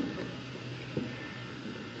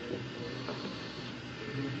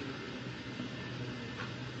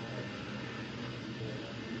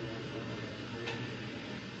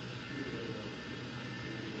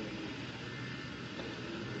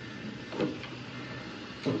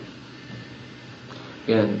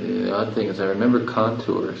 Again, the odd thing is I remember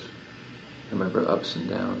contours. I remember ups and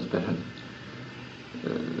downs better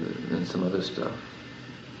than some other stuff.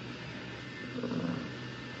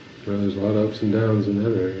 Well, there's a lot of ups and downs in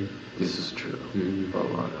that area. This is true. Mm-hmm. A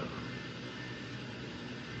lot of.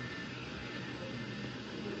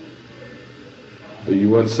 But you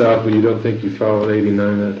went south, but you don't think you followed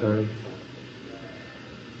 89 that time?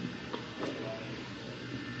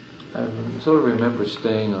 I sort of remember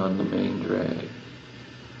staying on the main drag,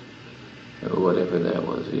 or whatever that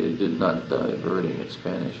was. It did not diverting at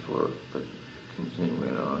Spanish Fork, but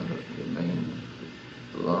continuing on the main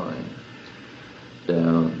line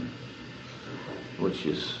down, which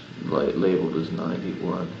is labeled as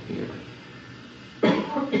 91 here.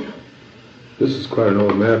 This is quite an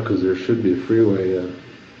old map because there should be a freeway,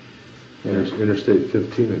 Interstate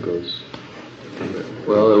 15 that goes.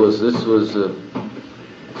 Well, this was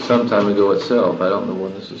some time ago itself. I don't know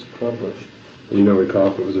when this was published. You don't recall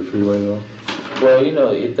if it was a freeway though? Well,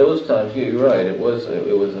 at those times, you're right. It was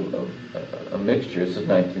a mixture. This is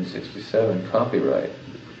 1967 copyright,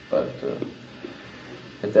 but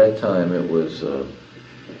at that time it was a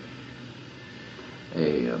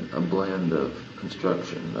blend of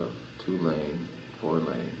construction of 2-lane,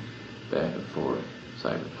 4-lane, back and forth,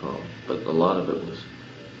 cyclone. But a lot of it was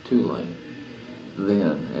 2-lane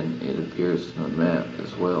then, and it appears on the map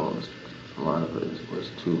as well as a lot of it was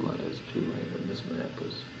 2-lane when this map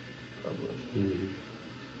was published. Mm-hmm.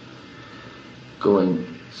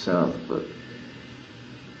 Going south, but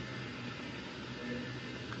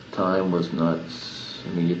time was not.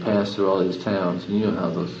 You pass through all these towns, and you know how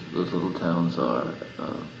those little towns are.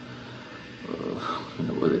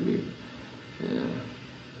 Whether it be,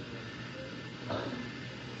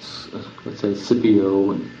 let's say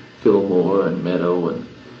Scipio and Fillmore and Meadow and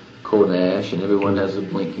Conash, and everyone has the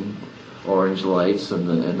blinking orange lights, and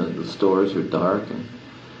the stores are dark, and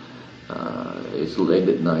it's late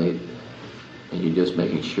at night, and you're just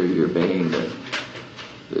making sure you're obeying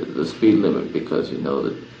the speed limit because you know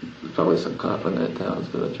that there's probably some cop in that town is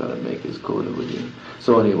going to try to make his quota with you.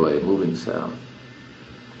 So anyway, moving south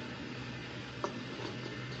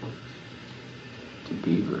to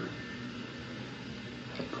Beaver,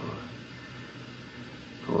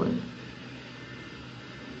 going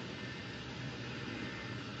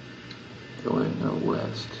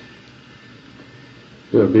west.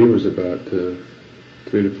 Yeah, Beaver's about 3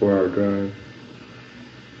 to 4 hour drive.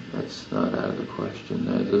 That's not out of the question.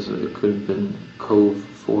 It could have been Cove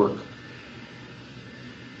Fork,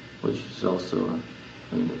 which is also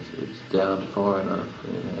I mean, it's down far enough.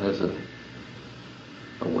 It has a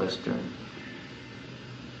western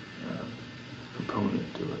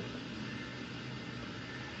component to it.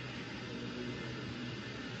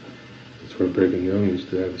 That's where Brigham Young used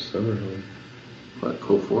to have his summer home. What,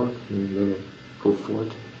 Cold Fork?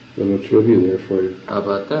 Little trivia there for you. How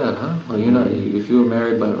about that, huh? Well, you're not. If you were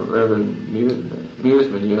married by Reverend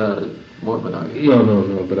Mearsman, you're not a Mormon, are you?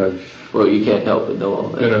 No, but I've Well, you can't help but know all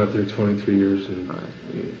that. been out there 23 years and Right.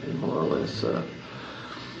 You're more or less, been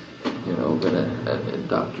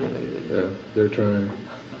indoctrinated. yeah, they're trying.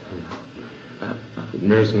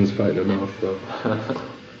 Mearsman's fighting them off though.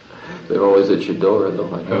 They're always at your door,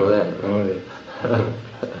 though. I know that. Oh yeah.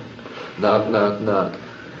 Knock, knock, knock.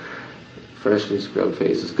 Freshly scrubbed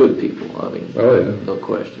faces. Good people. I mean, Oh yeah. no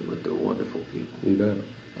question, but they're wonderful people. You bet.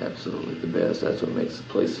 Absolutely the best. That's what makes the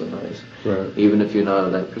place so nice. Right. Even if you're not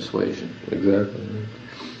of that persuasion. Exactly.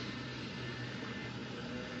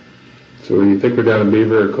 So you think we're down in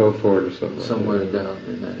Beaver or Cove Fort or something? Somewhere like that? down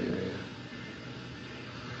in that area.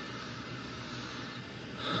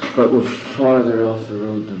 But we're farther off the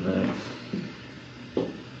road than that.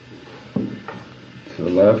 To the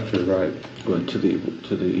left or right? Going to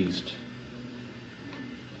the east.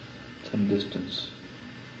 Some distance.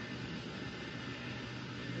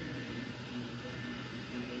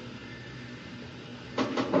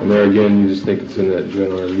 And there again, you just think it's in that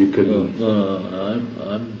general. You couldn't. No,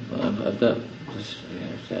 I've got this.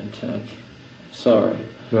 Sorry,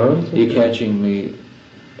 No. It's okay. you're catching me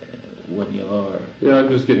when you are. Yeah, I'm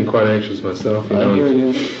just getting quite anxious myself. You I know. hear you.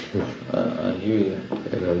 I hear you.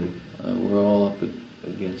 And We're all up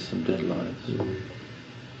against some deadlines,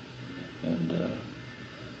 and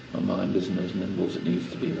my mind isn't as nimble as it needs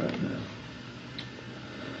to be right now.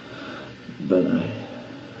 But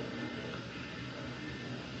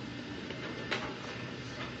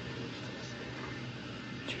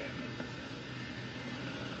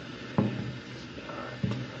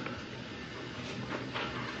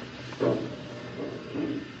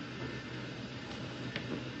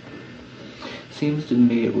seems to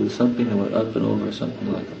me it was something that went up and over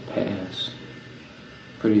something like a pass.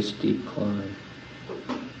 Pretty steep climb.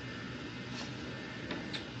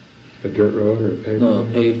 a dirt road or a paved No,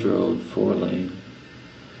 road? paved road, 4-lane.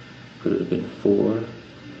 Could it have been 4 or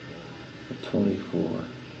 24?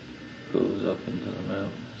 Goes up into the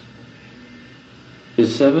mountains.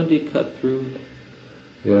 Is 70 cut through?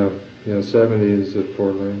 Yeah, 70 is a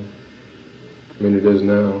 4-lane. I mean, it is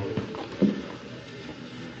now.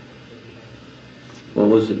 What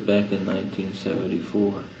was it back in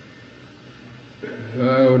 1974?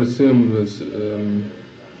 I would assume it was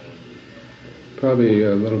probably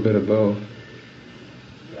a little bit of both.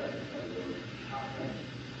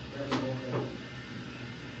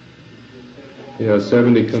 Yeah,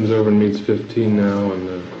 70 comes over and meets 15 now,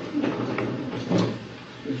 and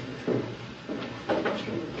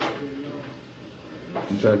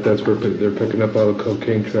in fact, that's where they're picking up all the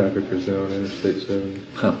cocaine traffickers now on Interstate 70.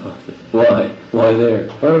 Why? Why there?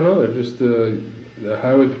 I don't know. They're just the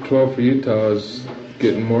Highway Patrol for Utah is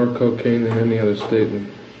getting more cocaine than any other state,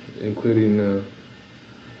 including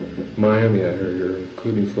Miami, I heard, or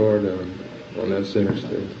including Florida on that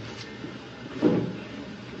interstate.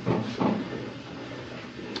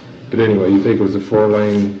 But anyway, you think it was a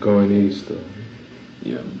 4-lane going east, though?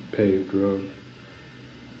 Yeah. Paved road.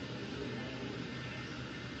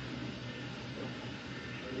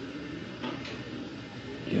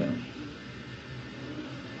 Yeah.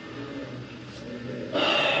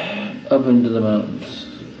 Up into the mountains.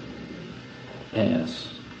 Pass.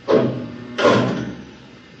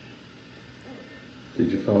 Did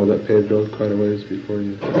you follow that paved road quite a ways before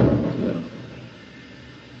you? Yeah.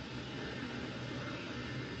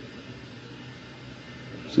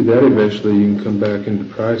 See, that eventually you can come back into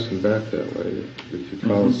Price and back that way if you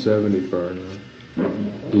follow 70 far enough.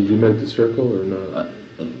 Did you make the circle or not?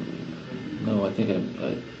 No, I think I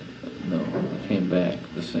came back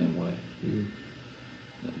the same way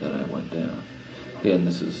that I went down. Again,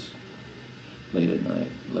 this is late at night,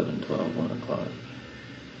 11, 12, 1 o'clock.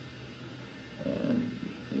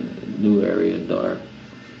 And new area, dark,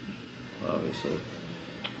 obviously.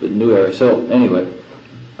 But new area. So anyway,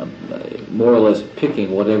 I'm more or less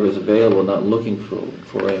picking whatever's available, not looking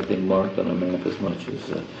for anything marked on a map as much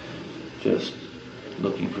as just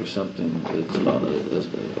looking for something that's on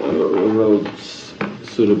a road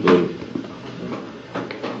suitably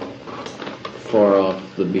far off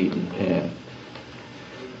the beaten path.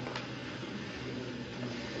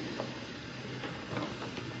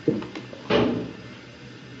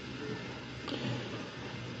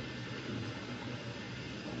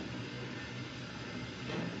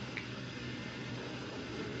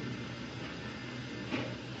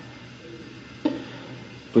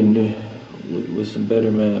 with some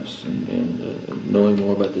better maps and knowing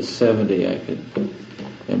more about the 70, I could,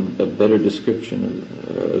 and a better description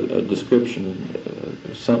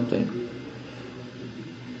of something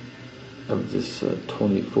of this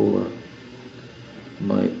 24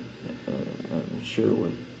 might, I'm sure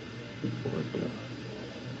would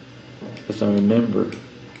because I remember.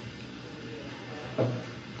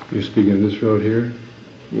 You're speaking of this road here?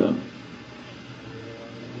 Yeah.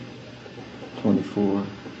 24.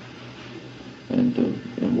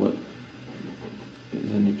 And what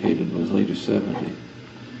is indicated was later 70.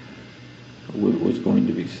 Was going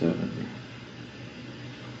to be 70.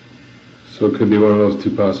 So it could be one of those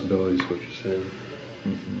two possibilities, what you're saying.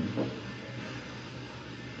 Mm-hmm.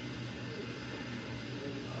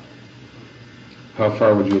 How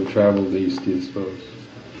far would you have traveled east, do you suppose,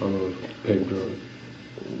 on those paved roads?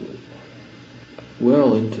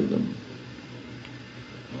 Well into them.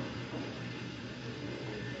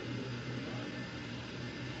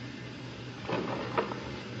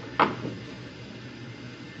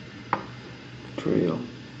 Trail.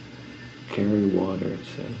 Carry water, it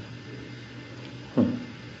said. Huh.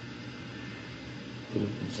 Could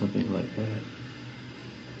have been something like that.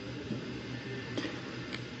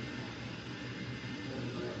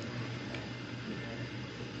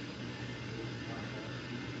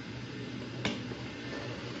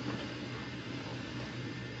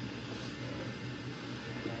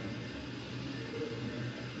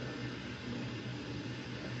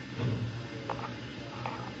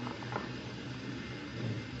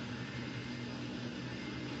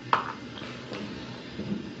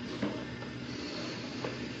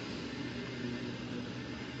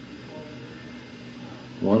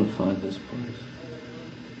 I want to find this place.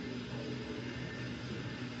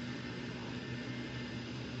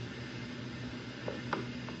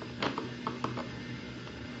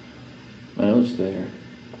 I know it's there.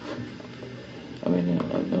 I mean,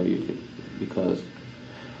 I know you could, because,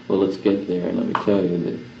 well, let's get there, and let me tell you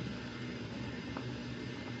that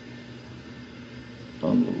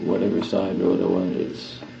on whatever side road I went,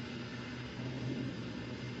 it's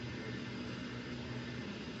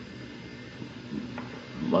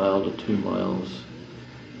mile to 2 miles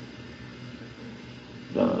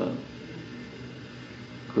down a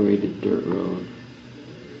graded dirt road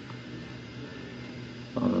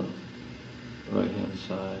on the right-hand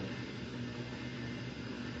side.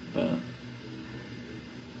 About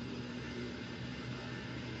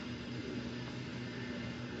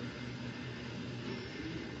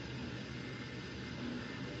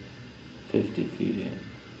 50 feet in.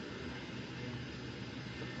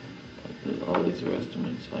 All these are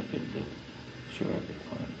estimates. I could, sure I could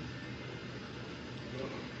find.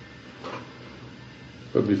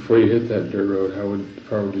 But before you hit that dirt road, how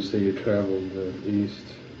far would you say you traveled east?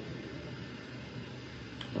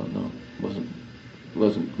 I don't know.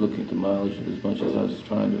 Wasn't looking at the mileage as much as I was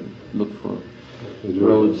trying to look for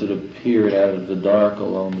roads that appeared out of the dark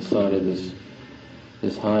along the side of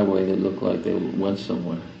this highway that looked like they went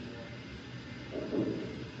somewhere.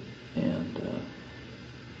 And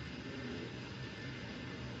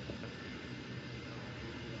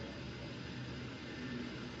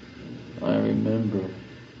I remember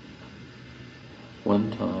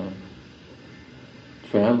one time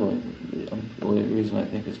traveling. Well, the reason I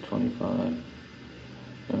think it's 25. I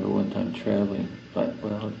remember one time traveling, but,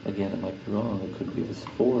 well, again, it might be wrong. It could be this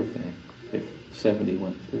 4 thing, if 70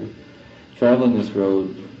 went through. Traveling this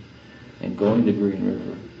road and going to Green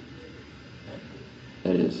River,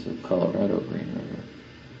 that is the Colorado Green River,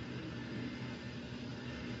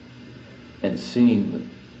 and seeing,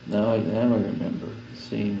 now I remember,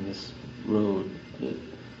 seeing this road, that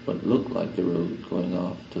what looked like the road going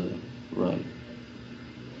off to the right.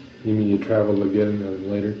 You mean you traveled again at a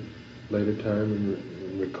later time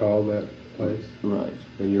and recall that place? Right.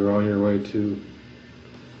 And you were on your way to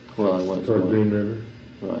Well, I was toward going, Green River?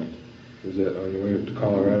 right. Was that on your way to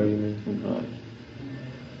Colorado, you mean? Right.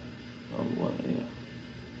 Yeah.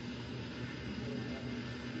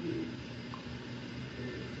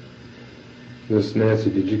 This Nancy,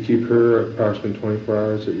 did you keep her approximately 24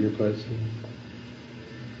 hours at your place?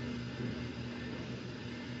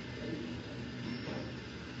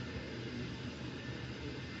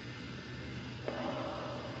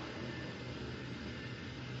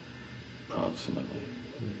 Approximately.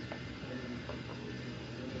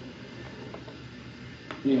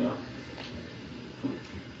 Yeah.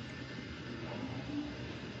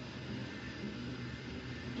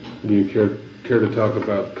 Do you care to talk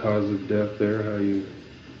about cause of death there, how you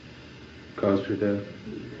caused her death?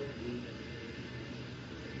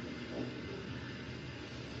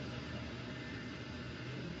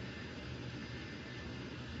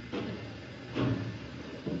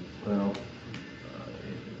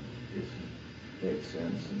 make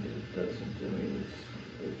sense, and it doesn't. I mean,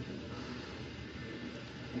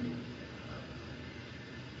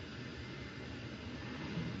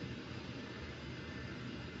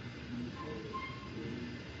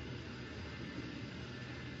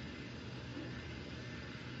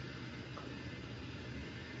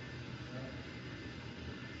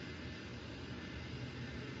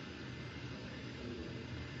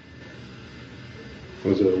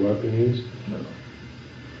 Was it a weapon used?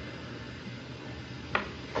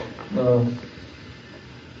 No.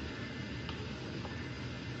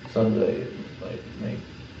 Someday it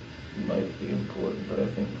might be important, but I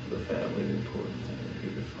think for the family the important thing would be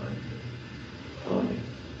to find the body.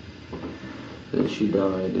 That she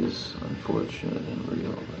died is unfortunate and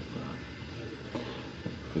real, but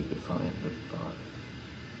if we could find the body.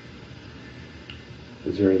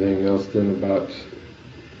 Is there anything else then about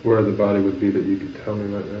where the body would be that you could tell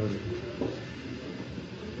me right now?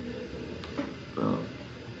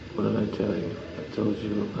 What did I tell you? I told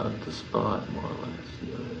you about the spot, more or less.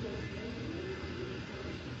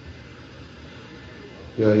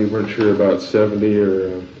 Yeah, you weren't sure about 70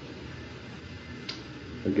 or,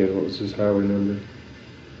 again, what was his highway number?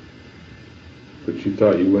 But you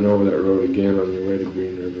thought you went over that road again on your way to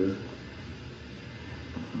Green River.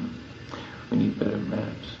 We need better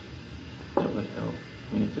maps. That would help.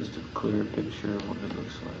 We need just a clear picture of what it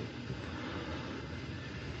looks like.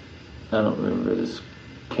 I don't remember this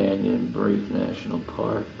Canyon Brief National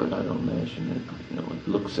Park, but I don't imagine it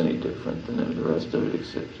looks any different than the rest of it,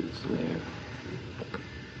 except it's there.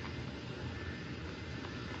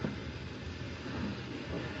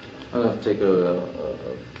 I'll have to take a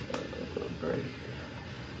break.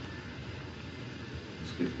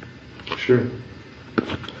 Excuse me. Sure.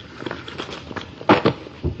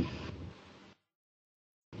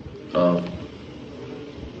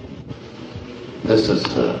 This is,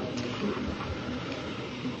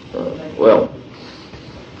 well,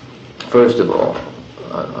 first of all,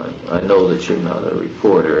 I know that you're not a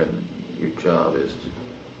reporter and your job is to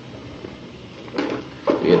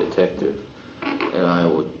be a detective, and I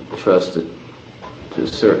would trust that to a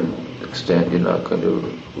certain extent you're not going to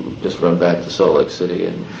just run back to Salt Lake City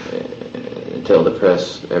and tell the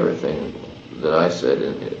press everything that I said,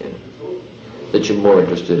 and that you're more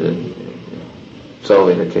interested in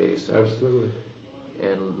solving the case. Absolutely.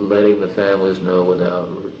 And letting the families know without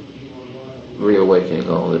reawakening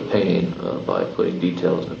all the pain by putting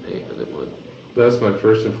details in the paper that would. That's my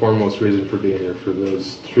first and foremost reason for being here, for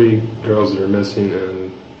those 3 girls that are missing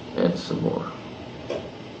And some more.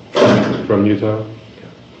 from Utah.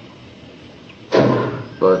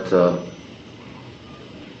 But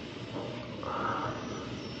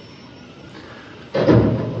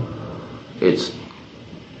it's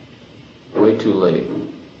way too late.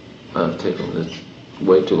 I've taken this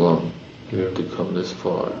way too long to come this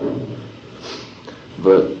far.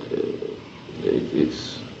 But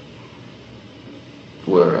it's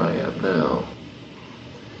where I am now.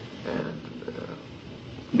 And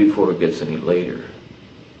before it gets any later.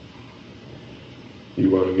 You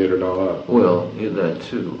want to get it all out? Well, yeah, that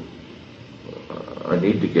too. I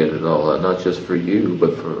need to get it all out, not just for you,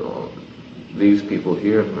 but for all these people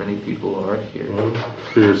here, and many people aren't here. Well,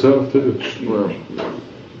 for yourself too. Well,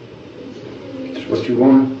 That's what you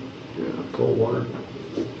want? yeah, Cold water?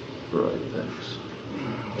 right, thanks.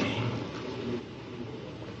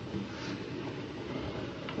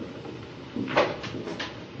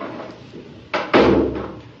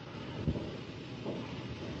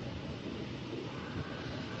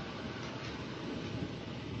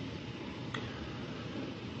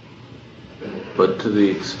 But to the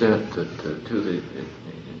extent that,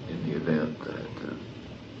 in the event that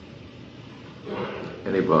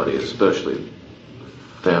anybody, especially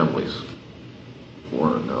families,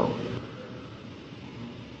 want to know,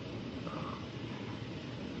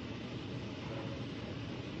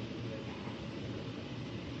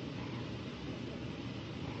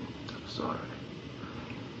 I'm sorry,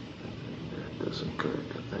 it doesn't occur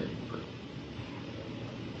to think, but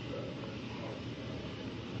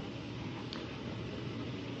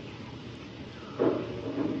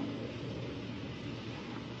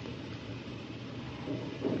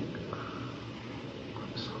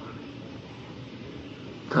I'm sorry.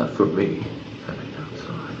 Not for me. I mean, I'm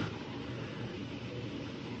sorry.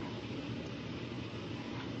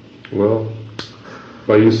 Well,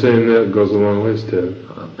 by you saying that, it goes a long ways, Ted.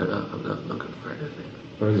 I'm not looking for anything.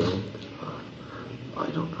 I know. I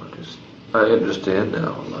don't understand. I understand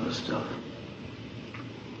now a lot of stuff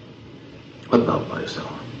about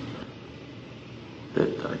myself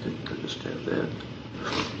that I didn't understand then.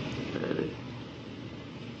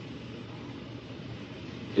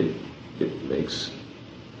 And it made makes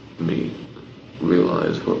me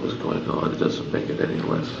realize what was going on. It doesn't make it any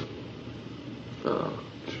less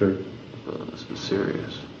Sure.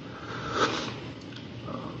 serious.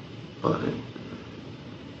 But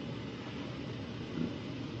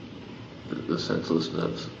the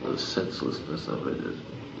senselessness of it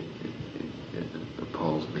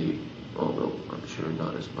appalls me, although I'm sure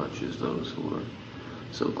not as much as those who are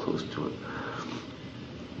so close to it.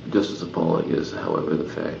 Just as appalling is, however, the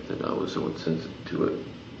fact that I was so insensitive to it.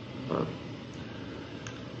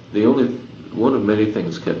 One of many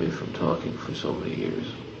things kept me from talking for so many years,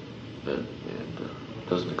 and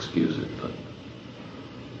doesn't excuse it, but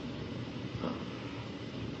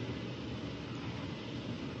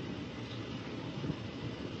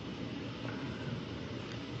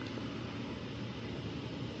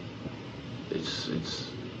it's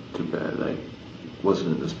too bad I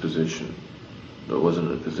wasn't in this position. I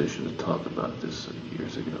wasn't in a position to talk about this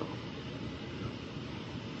years ago.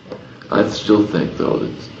 I still think, though,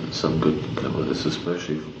 that some good can come of this,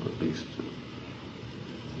 especially at least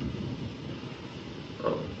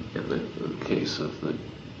in the case of the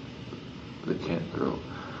Kent girl.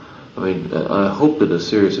 I mean, I hope that a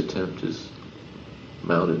serious attempt is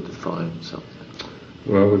mounted to find something.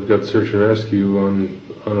 Well, we've got search and rescue on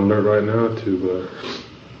alert right now to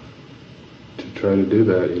try to do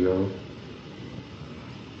that, you know.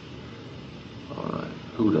 All right.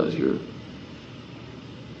 Who does your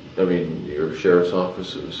sheriff's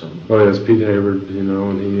office or something? Oh, yes, Pete Hayward, you know,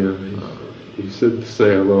 and he said to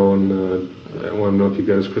say hello, and I want to know if you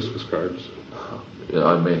got his Christmas cards. Yeah,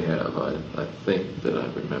 I may have. I think that I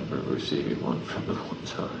remember receiving one from him one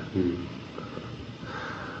time.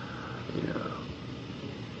 Yeah.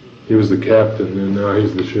 He was the captain, and now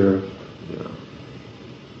he's the sheriff. Yeah.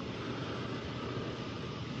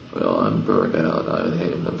 Well, I'm burned out.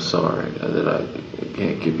 I'm sorry that I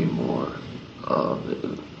can't give you more.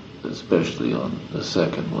 Especially on the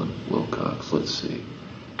second one, Wilcox. Let's see.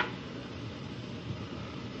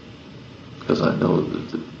 Because I know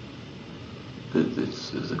that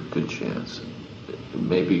this is a good chance,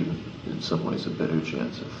 maybe in some ways a better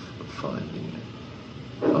chance of finding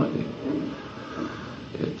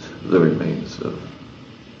it. The remains of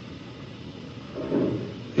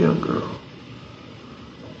a young girl.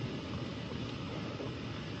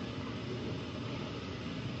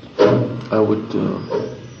 I would,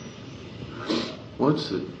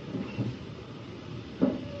 what's it?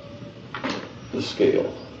 The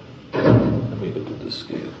scale. Let me look at the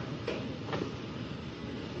scale.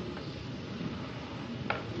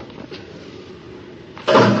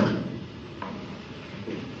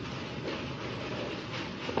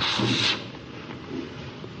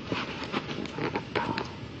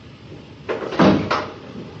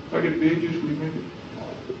 If I get pages, will you make it?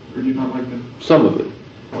 Or do you not like them? Some of it.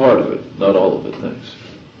 Part of it. Not all of it, thanks.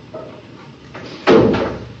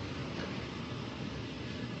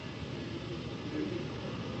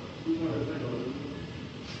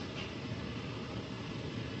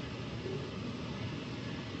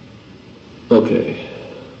 Okay.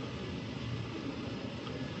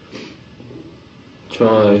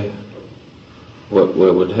 Try what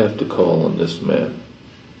we would have to call on this map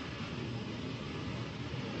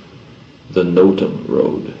the Notum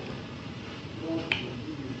Road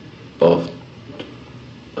off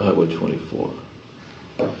Highway 24.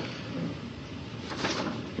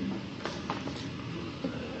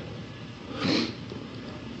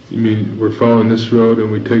 You mean we're following this road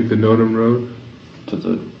and we take the Notum Road?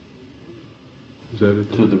 Is that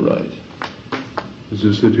it? To the right. Is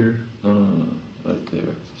this it here? No. Right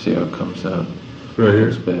there. See how it comes out? Right here?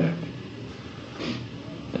 Goes back.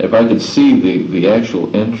 If I could see the actual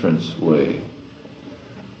entrance way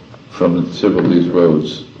from several of these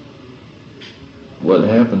roads, what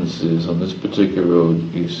happens is on this particular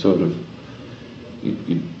road, you sort of,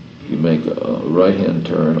 you make a right-hand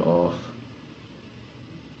turn off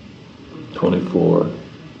 24,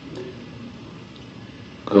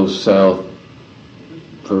 go south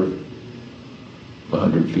for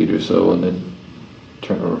 100 feet or so, and then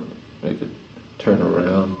make a turn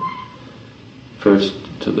around, first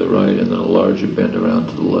to the right and then a larger bend around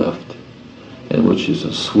to the left, and which is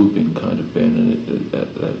a swooping kind of bend, and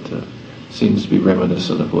that seems to be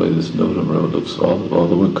reminiscent of the way this Notum Road looks,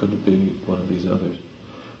 although it could be one of these others,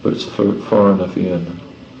 but it's far enough in,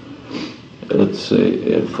 let's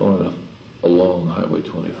say, far enough along Highway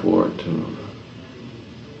 24 to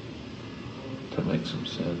make some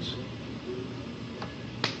sense.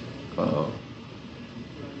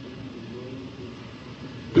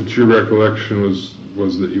 But your recollection was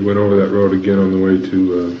that you went over that road again on the way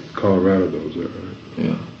to Colorado, though, is that right?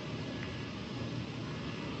 Yeah.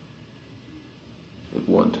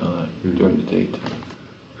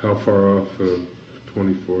 How far off of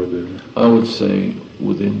 24 then? I would say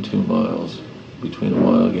within 2 miles, between a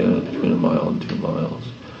mile again, between a mile and 2 miles.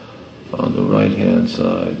 On the right-hand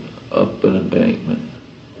side, up an embankment,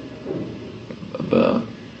 about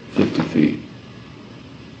 50 feet.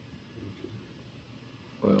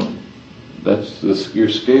 Well, that's your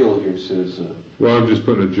scale here says. Well, I'm just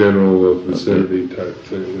putting a general vicinity type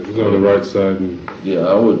thing. It's on the right side, and Yeah,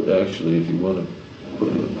 I would actually, if you want to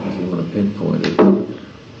pinpoint it.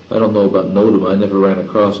 I don't know about Nodum. I never ran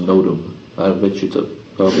across Nodum. I bet you it's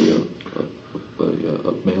probably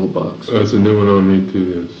a mailbox. that's a new one on me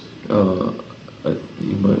too. Yes.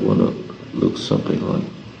 You might want to look something like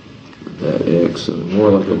that X,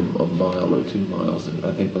 more like a mile or 2 miles. And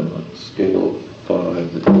I think on a scale of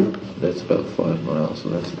 5, that's about 5 miles. So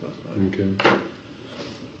that's about right. Okay.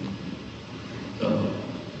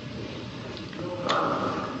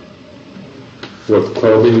 What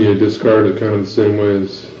clothing you discarded kind of the same way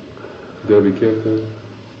as Debbie kept it?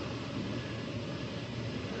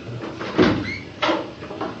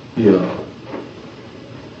 Yeah.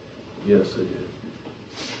 Yes, I did.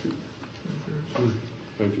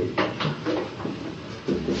 Thank you.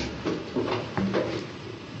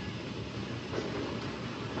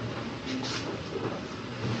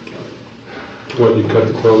 What, you cut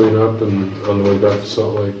the clothing up and on the way back to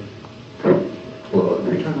Salt Lake? Well,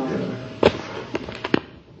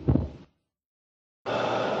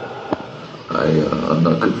 I'm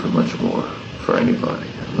not good for much more for anybody.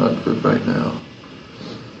 I'm not good right now.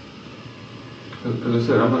 As I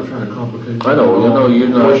said, I'm not trying to complicate. I know, you're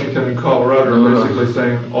not. Washington and Colorado No, are no. basically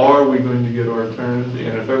saying, are we going to get our turns?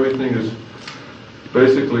 And if everything is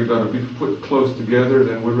basically going to be put close together,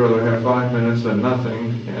 then we'd rather have 5 minutes than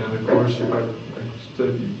nothing. And of course, like I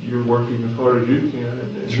said, you're working as hard as you can,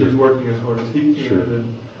 and Sure. he's working as hard as he can. Sure.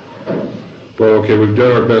 And Well, okay, we've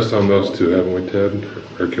done our best on those two, haven't we, Ted?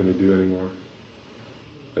 Or can we do any more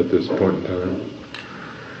at this point in time?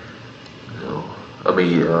 No. I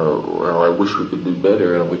mean, well, I wish we could do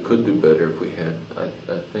better, and we could do better if we had, I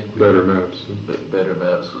think. Better maps. Better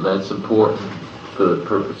maps, and that's important for the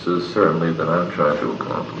purposes, certainly, that I'm trying to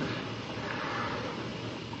accomplish.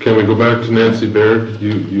 Can we go back to Nancy Baird?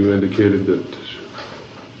 You indicated that.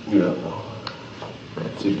 Yeah.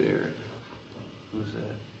 Nancy Baird. Who's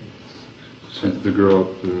that? She's the girl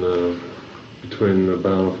up in, between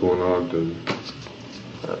Bountiful and Ogden.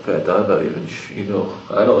 In fact, I'm not even,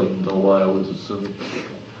 I don't even know why I was assuming.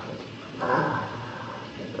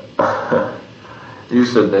 You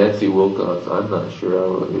said Nancy Wilcox. I'm not sure I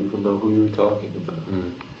would even know who you were talking about.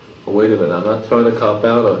 Oh, wait a minute, I'm not trying to cop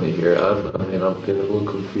out on you here. I'm getting a little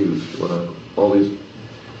confused when I'm all these.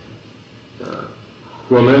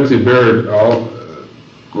 Well, Nancy Baird,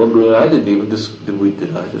 Well, I didn't even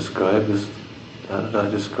did I describe this? How did I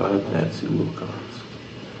describe Nancy Wilcox?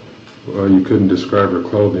 well, you couldn't describe her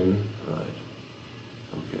clothing. Right.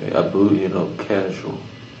 Okay. I blue, casual,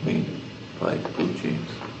 meaning like blue jeans.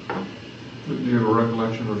 do you have a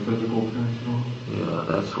recollection of physical appearance at all? Yeah,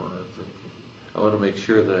 that's what I'm thinking. I want to make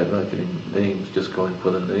sure that I'm not getting names just going for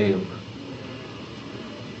the name,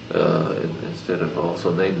 instead of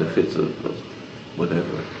also name that fits of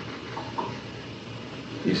whatever.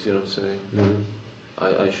 You see what I'm saying? Mm-hmm.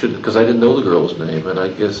 I should, because I didn't know the girl's name, and I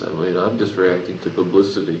guess I'm just reacting to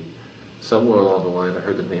publicity. Somewhere along the line, I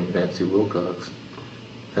heard the name Nancy Wilcox.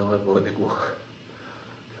 Now I'm wondering why.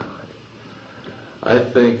 God. I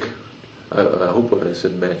think, I hope what I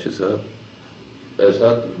said matches up. It's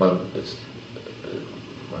not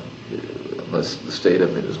unless the state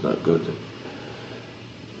I'm in is not good.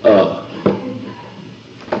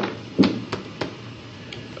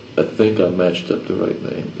 I think I matched up the right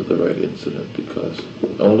name to the right incident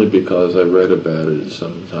only because I read about it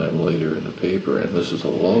sometime later in the paper, and this is a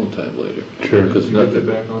long time later. Sure. Because You get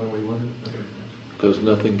back on it, we wondered.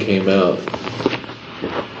 nothing came out.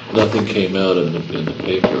 Nothing came out in the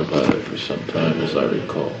paper about it for some time, as I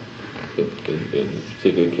recall. In the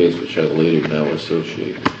particular case, which I later now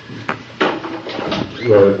associate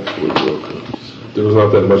Right. with Wilcox. There was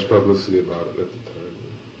not that much publicity about it at the time.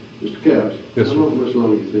 Mr. Capps? Yes, sir. How much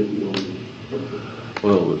longer do you think you're going to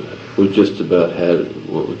Well, we've just about had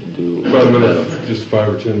what we can do. About a now. minute, just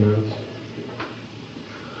 5 or 10 minutes.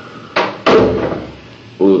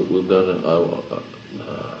 We've done it.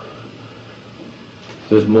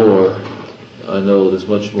 There's more. I know there's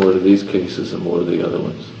much more to these cases than more to the other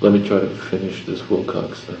ones. Let me try to finish this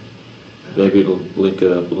Wilcox thing. Maybe it'll link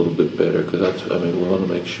it up a little bit better, because we want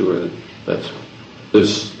to make sure that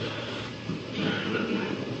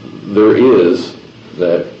there is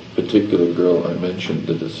that particular girl I mentioned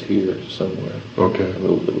that is here somewhere. Okay.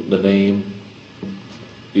 The name,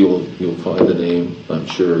 you'll find the name. I'm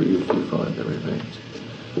sure you find the remains.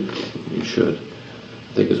 You should.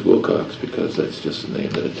 I think it's Wilcox because that's just a name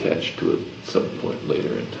that attached to it at some point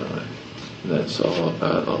later in time. And that's all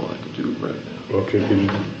I can do right now. Okay, could you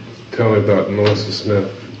tell me about Melissa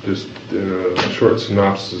Smith? Just in a short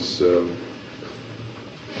synopsis.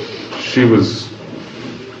 She was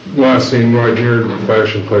last seen right here at the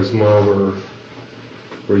Fashion Place Mall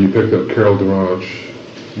where you picked up Carol Durange.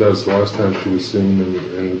 That's the last time she was seen,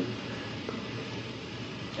 and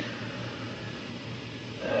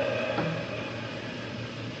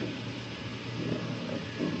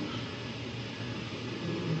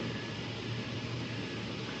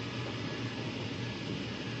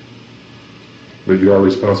but you are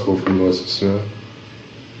responsible for Melissa Smith?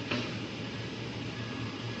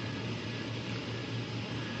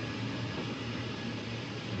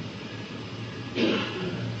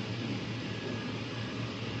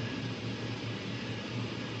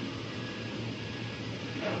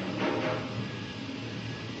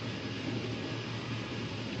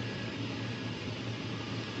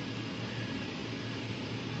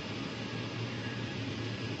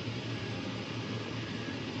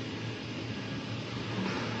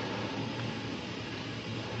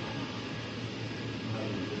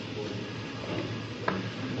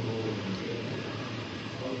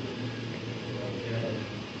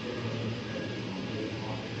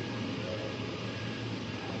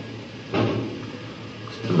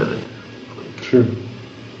 A minute. Sure.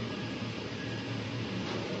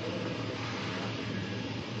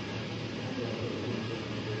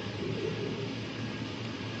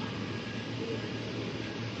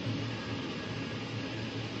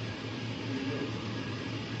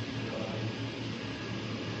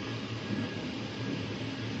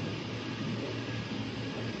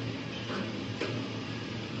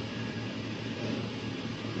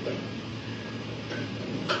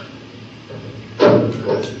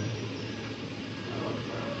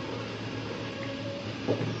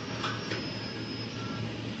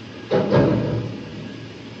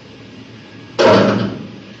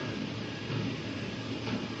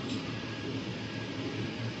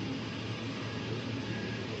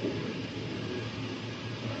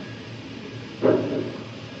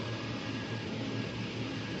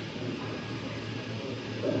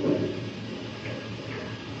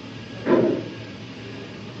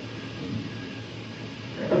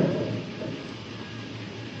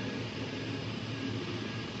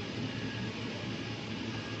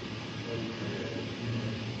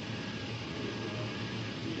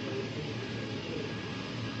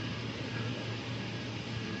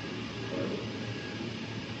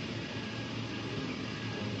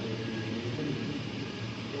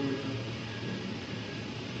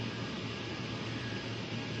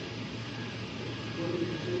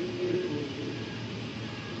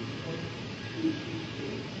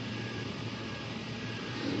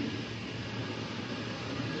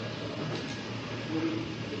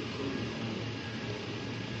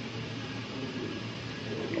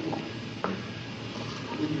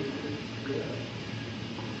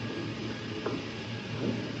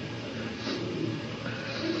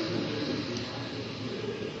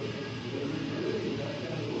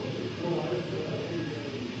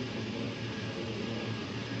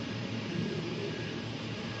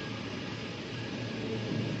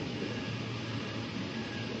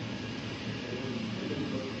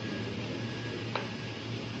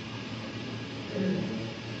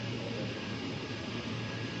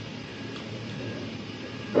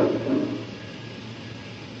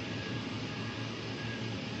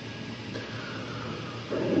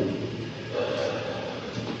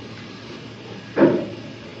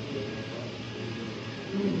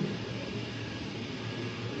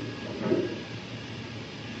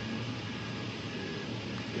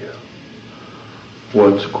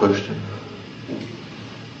 What's the question?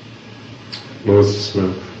 Melissa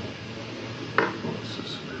Smith. Melissa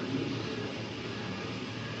Smith.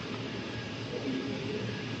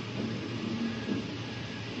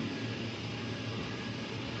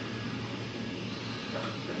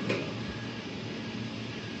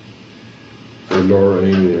 Or Nora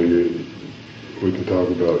Amy, we can talk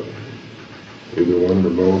about either one or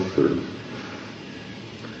both, or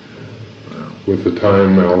with the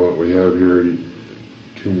time element we have here,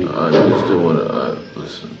 can you... I just don't want to,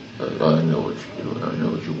 listen, I know what you're doing, I know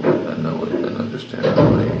what you want, I know it, and understand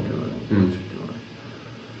why you're doing what you're doing.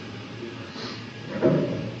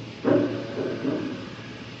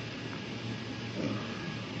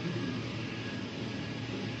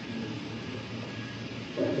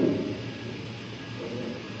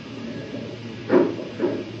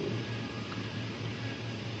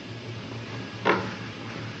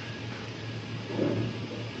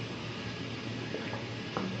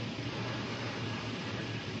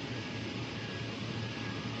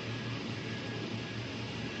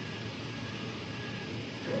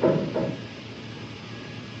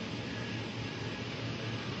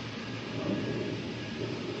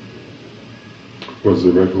 Was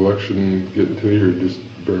the recollection getting to you, or just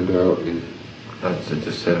burned out? And I'd say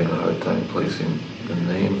just having a hard time placing the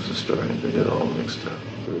names and starting to get all mixed up.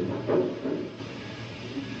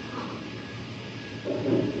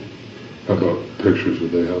 how about pictures?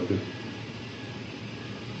 Would they help you?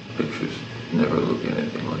 Pictures never look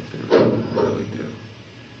anything like they really do.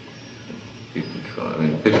 You can try. I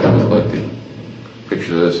mean, pictures look like the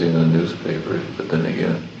pictures I see in the newspapers, but then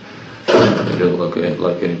again, they don't look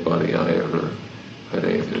like anybody I ever had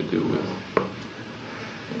anything to do with.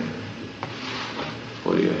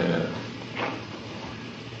 What do you have?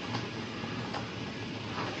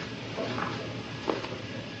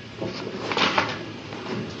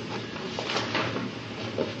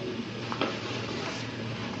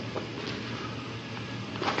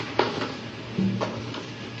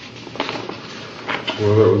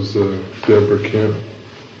 Well, that was Deborah Kemp.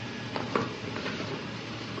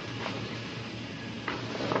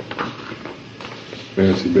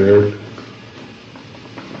 Nancy Baird.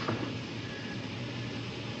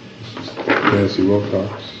 This is Nancy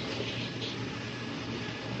Wilcox.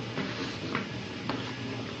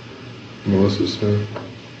 Melissa Smith.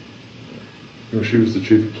 You know, she was the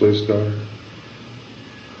chief of police daughter.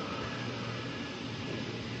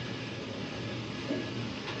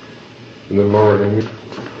 And then Laura Amy.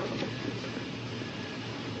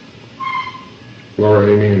 Laura,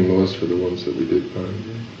 Amy, and Melissa are the ones that we did find.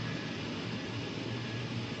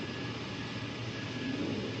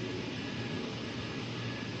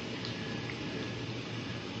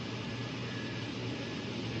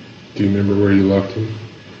 Do you remember where you left them?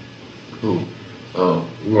 Who? Oh.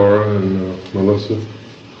 Laura and Melissa?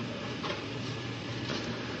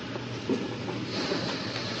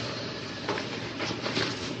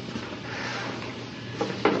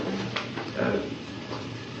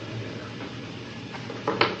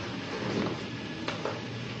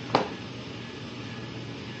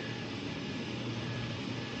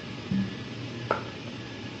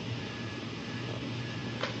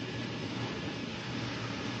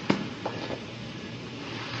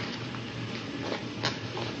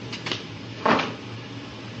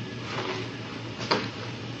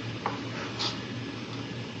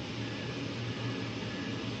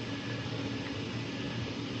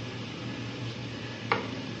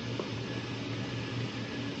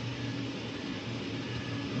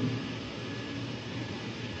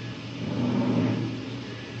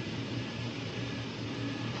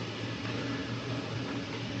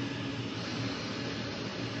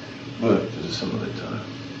 But this is some other time.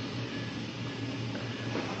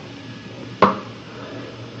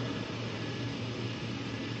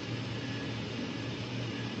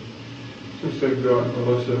 Since they've got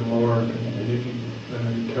Melissa and Laura, and you can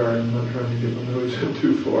be tired, I'm not trying to get my nose in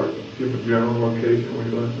too far. Give a general location where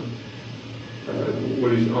you left them.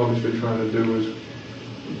 What he's obviously trying to do is,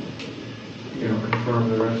 confirm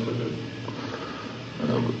the rest of it.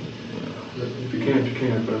 If you can't, you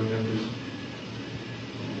can't, but I mean, I'm just...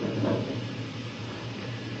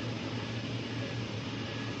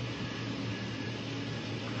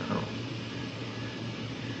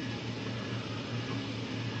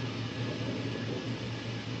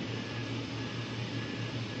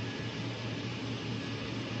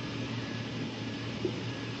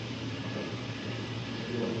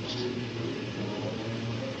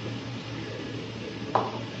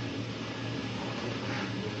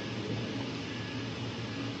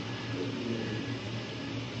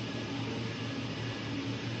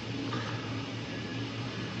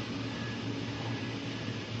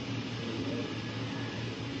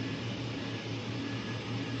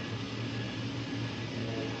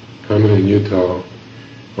 How many in Utah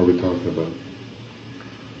are we talking about?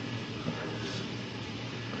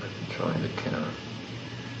 I'm trying to count.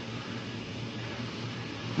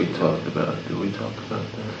 We talked about it. Did we talk about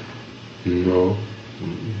that? No.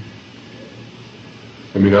 Mm-mm.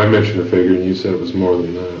 I mean, I mentioned a figure and you said it was more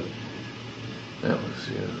than that. That was,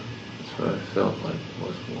 yeah. That's what I felt like it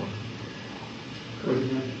was more. What do you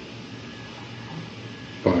mean?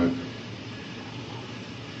 5.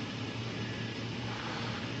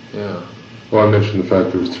 Yeah. Well, I mentioned the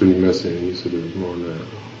fact there was 3 missing and you said there was more than that.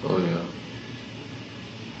 Oh, yeah.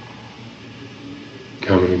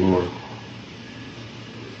 How many more?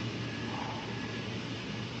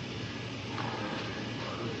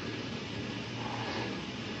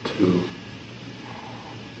 Two.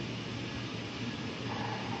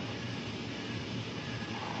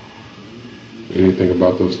 Anything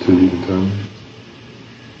about those 2 you can tell me?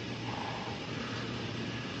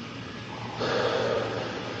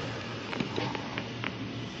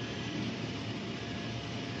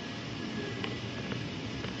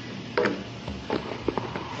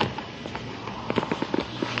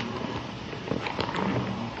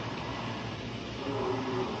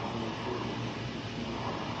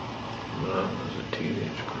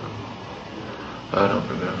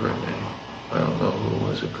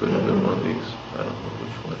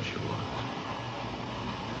 which one she was.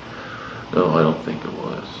 No, I don't think it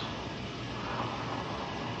was.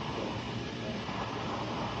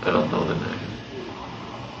 I don't know the name.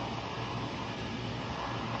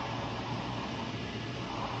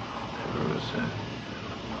 Who was that?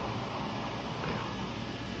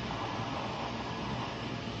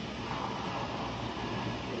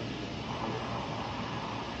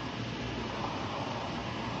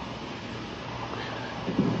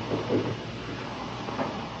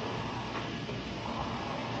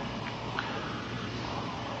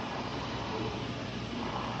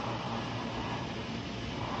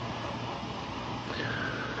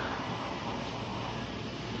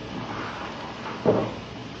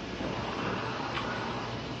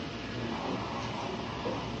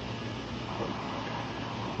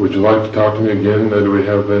 Would you like to talk to me again? Do we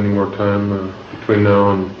have any more time between now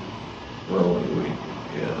and... Well, we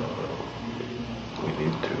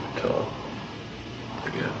need to talk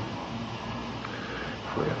again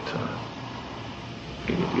if we have time.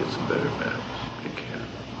 You need to get some better naps if you can.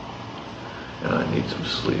 And I need some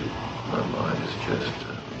sleep. My mind is just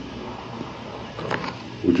going.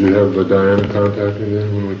 Would you have Diana contact me then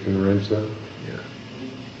when we can arrange that? Yeah.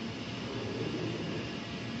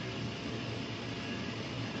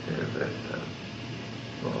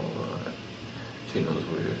 She knows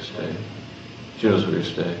where you're staying. She knows where you're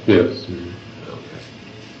staying? Yes. Mm-hmm. Okay.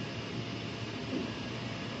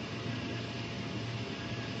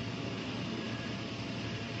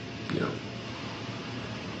 Yeah.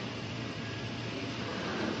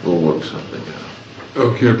 We'll work something out.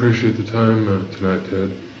 Okay, I appreciate the time tonight,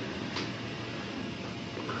 Ted.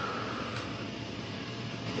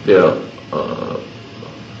 Yeah.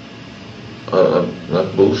 I'm not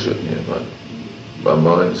bullshitting you, but my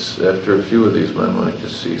mind's, after a few of these, my mind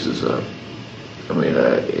just seizes up. I mean,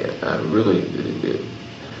 I really,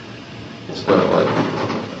 it's not like,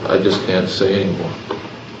 I just can't say anymore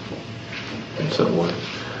in some way.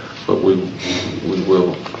 But we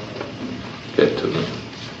will get to them.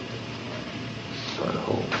 I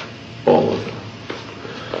hope. All of them.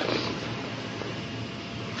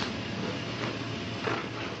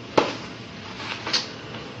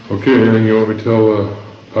 Okay, anything you want me to tell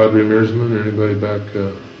Padre Mearsman or anybody back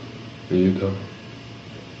in Utah?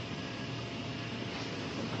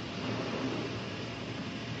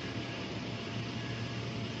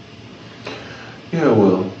 Yeah,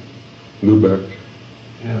 well. Lubeck.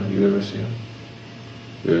 Yeah, you ever see him?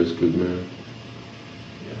 Yeah, he's a good man.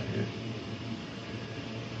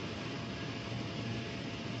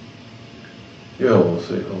 Yeah, we'll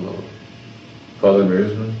say hello. Father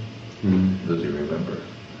Mearsman? Mm-hmm. Does he remember?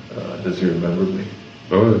 Does he remember me?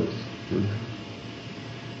 Oh, that's good.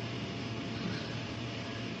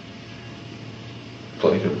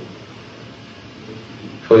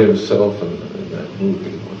 Played himself in that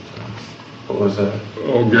movie. What was that?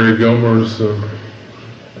 Oh, Gary Gilmore's,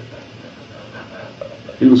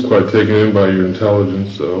 he was quite taken in by your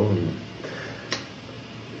intelligence, though, and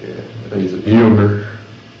Yeah, he's a humor.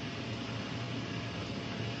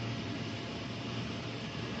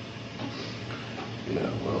 Yeah,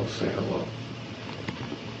 well, say hello.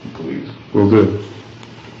 Please. Will do.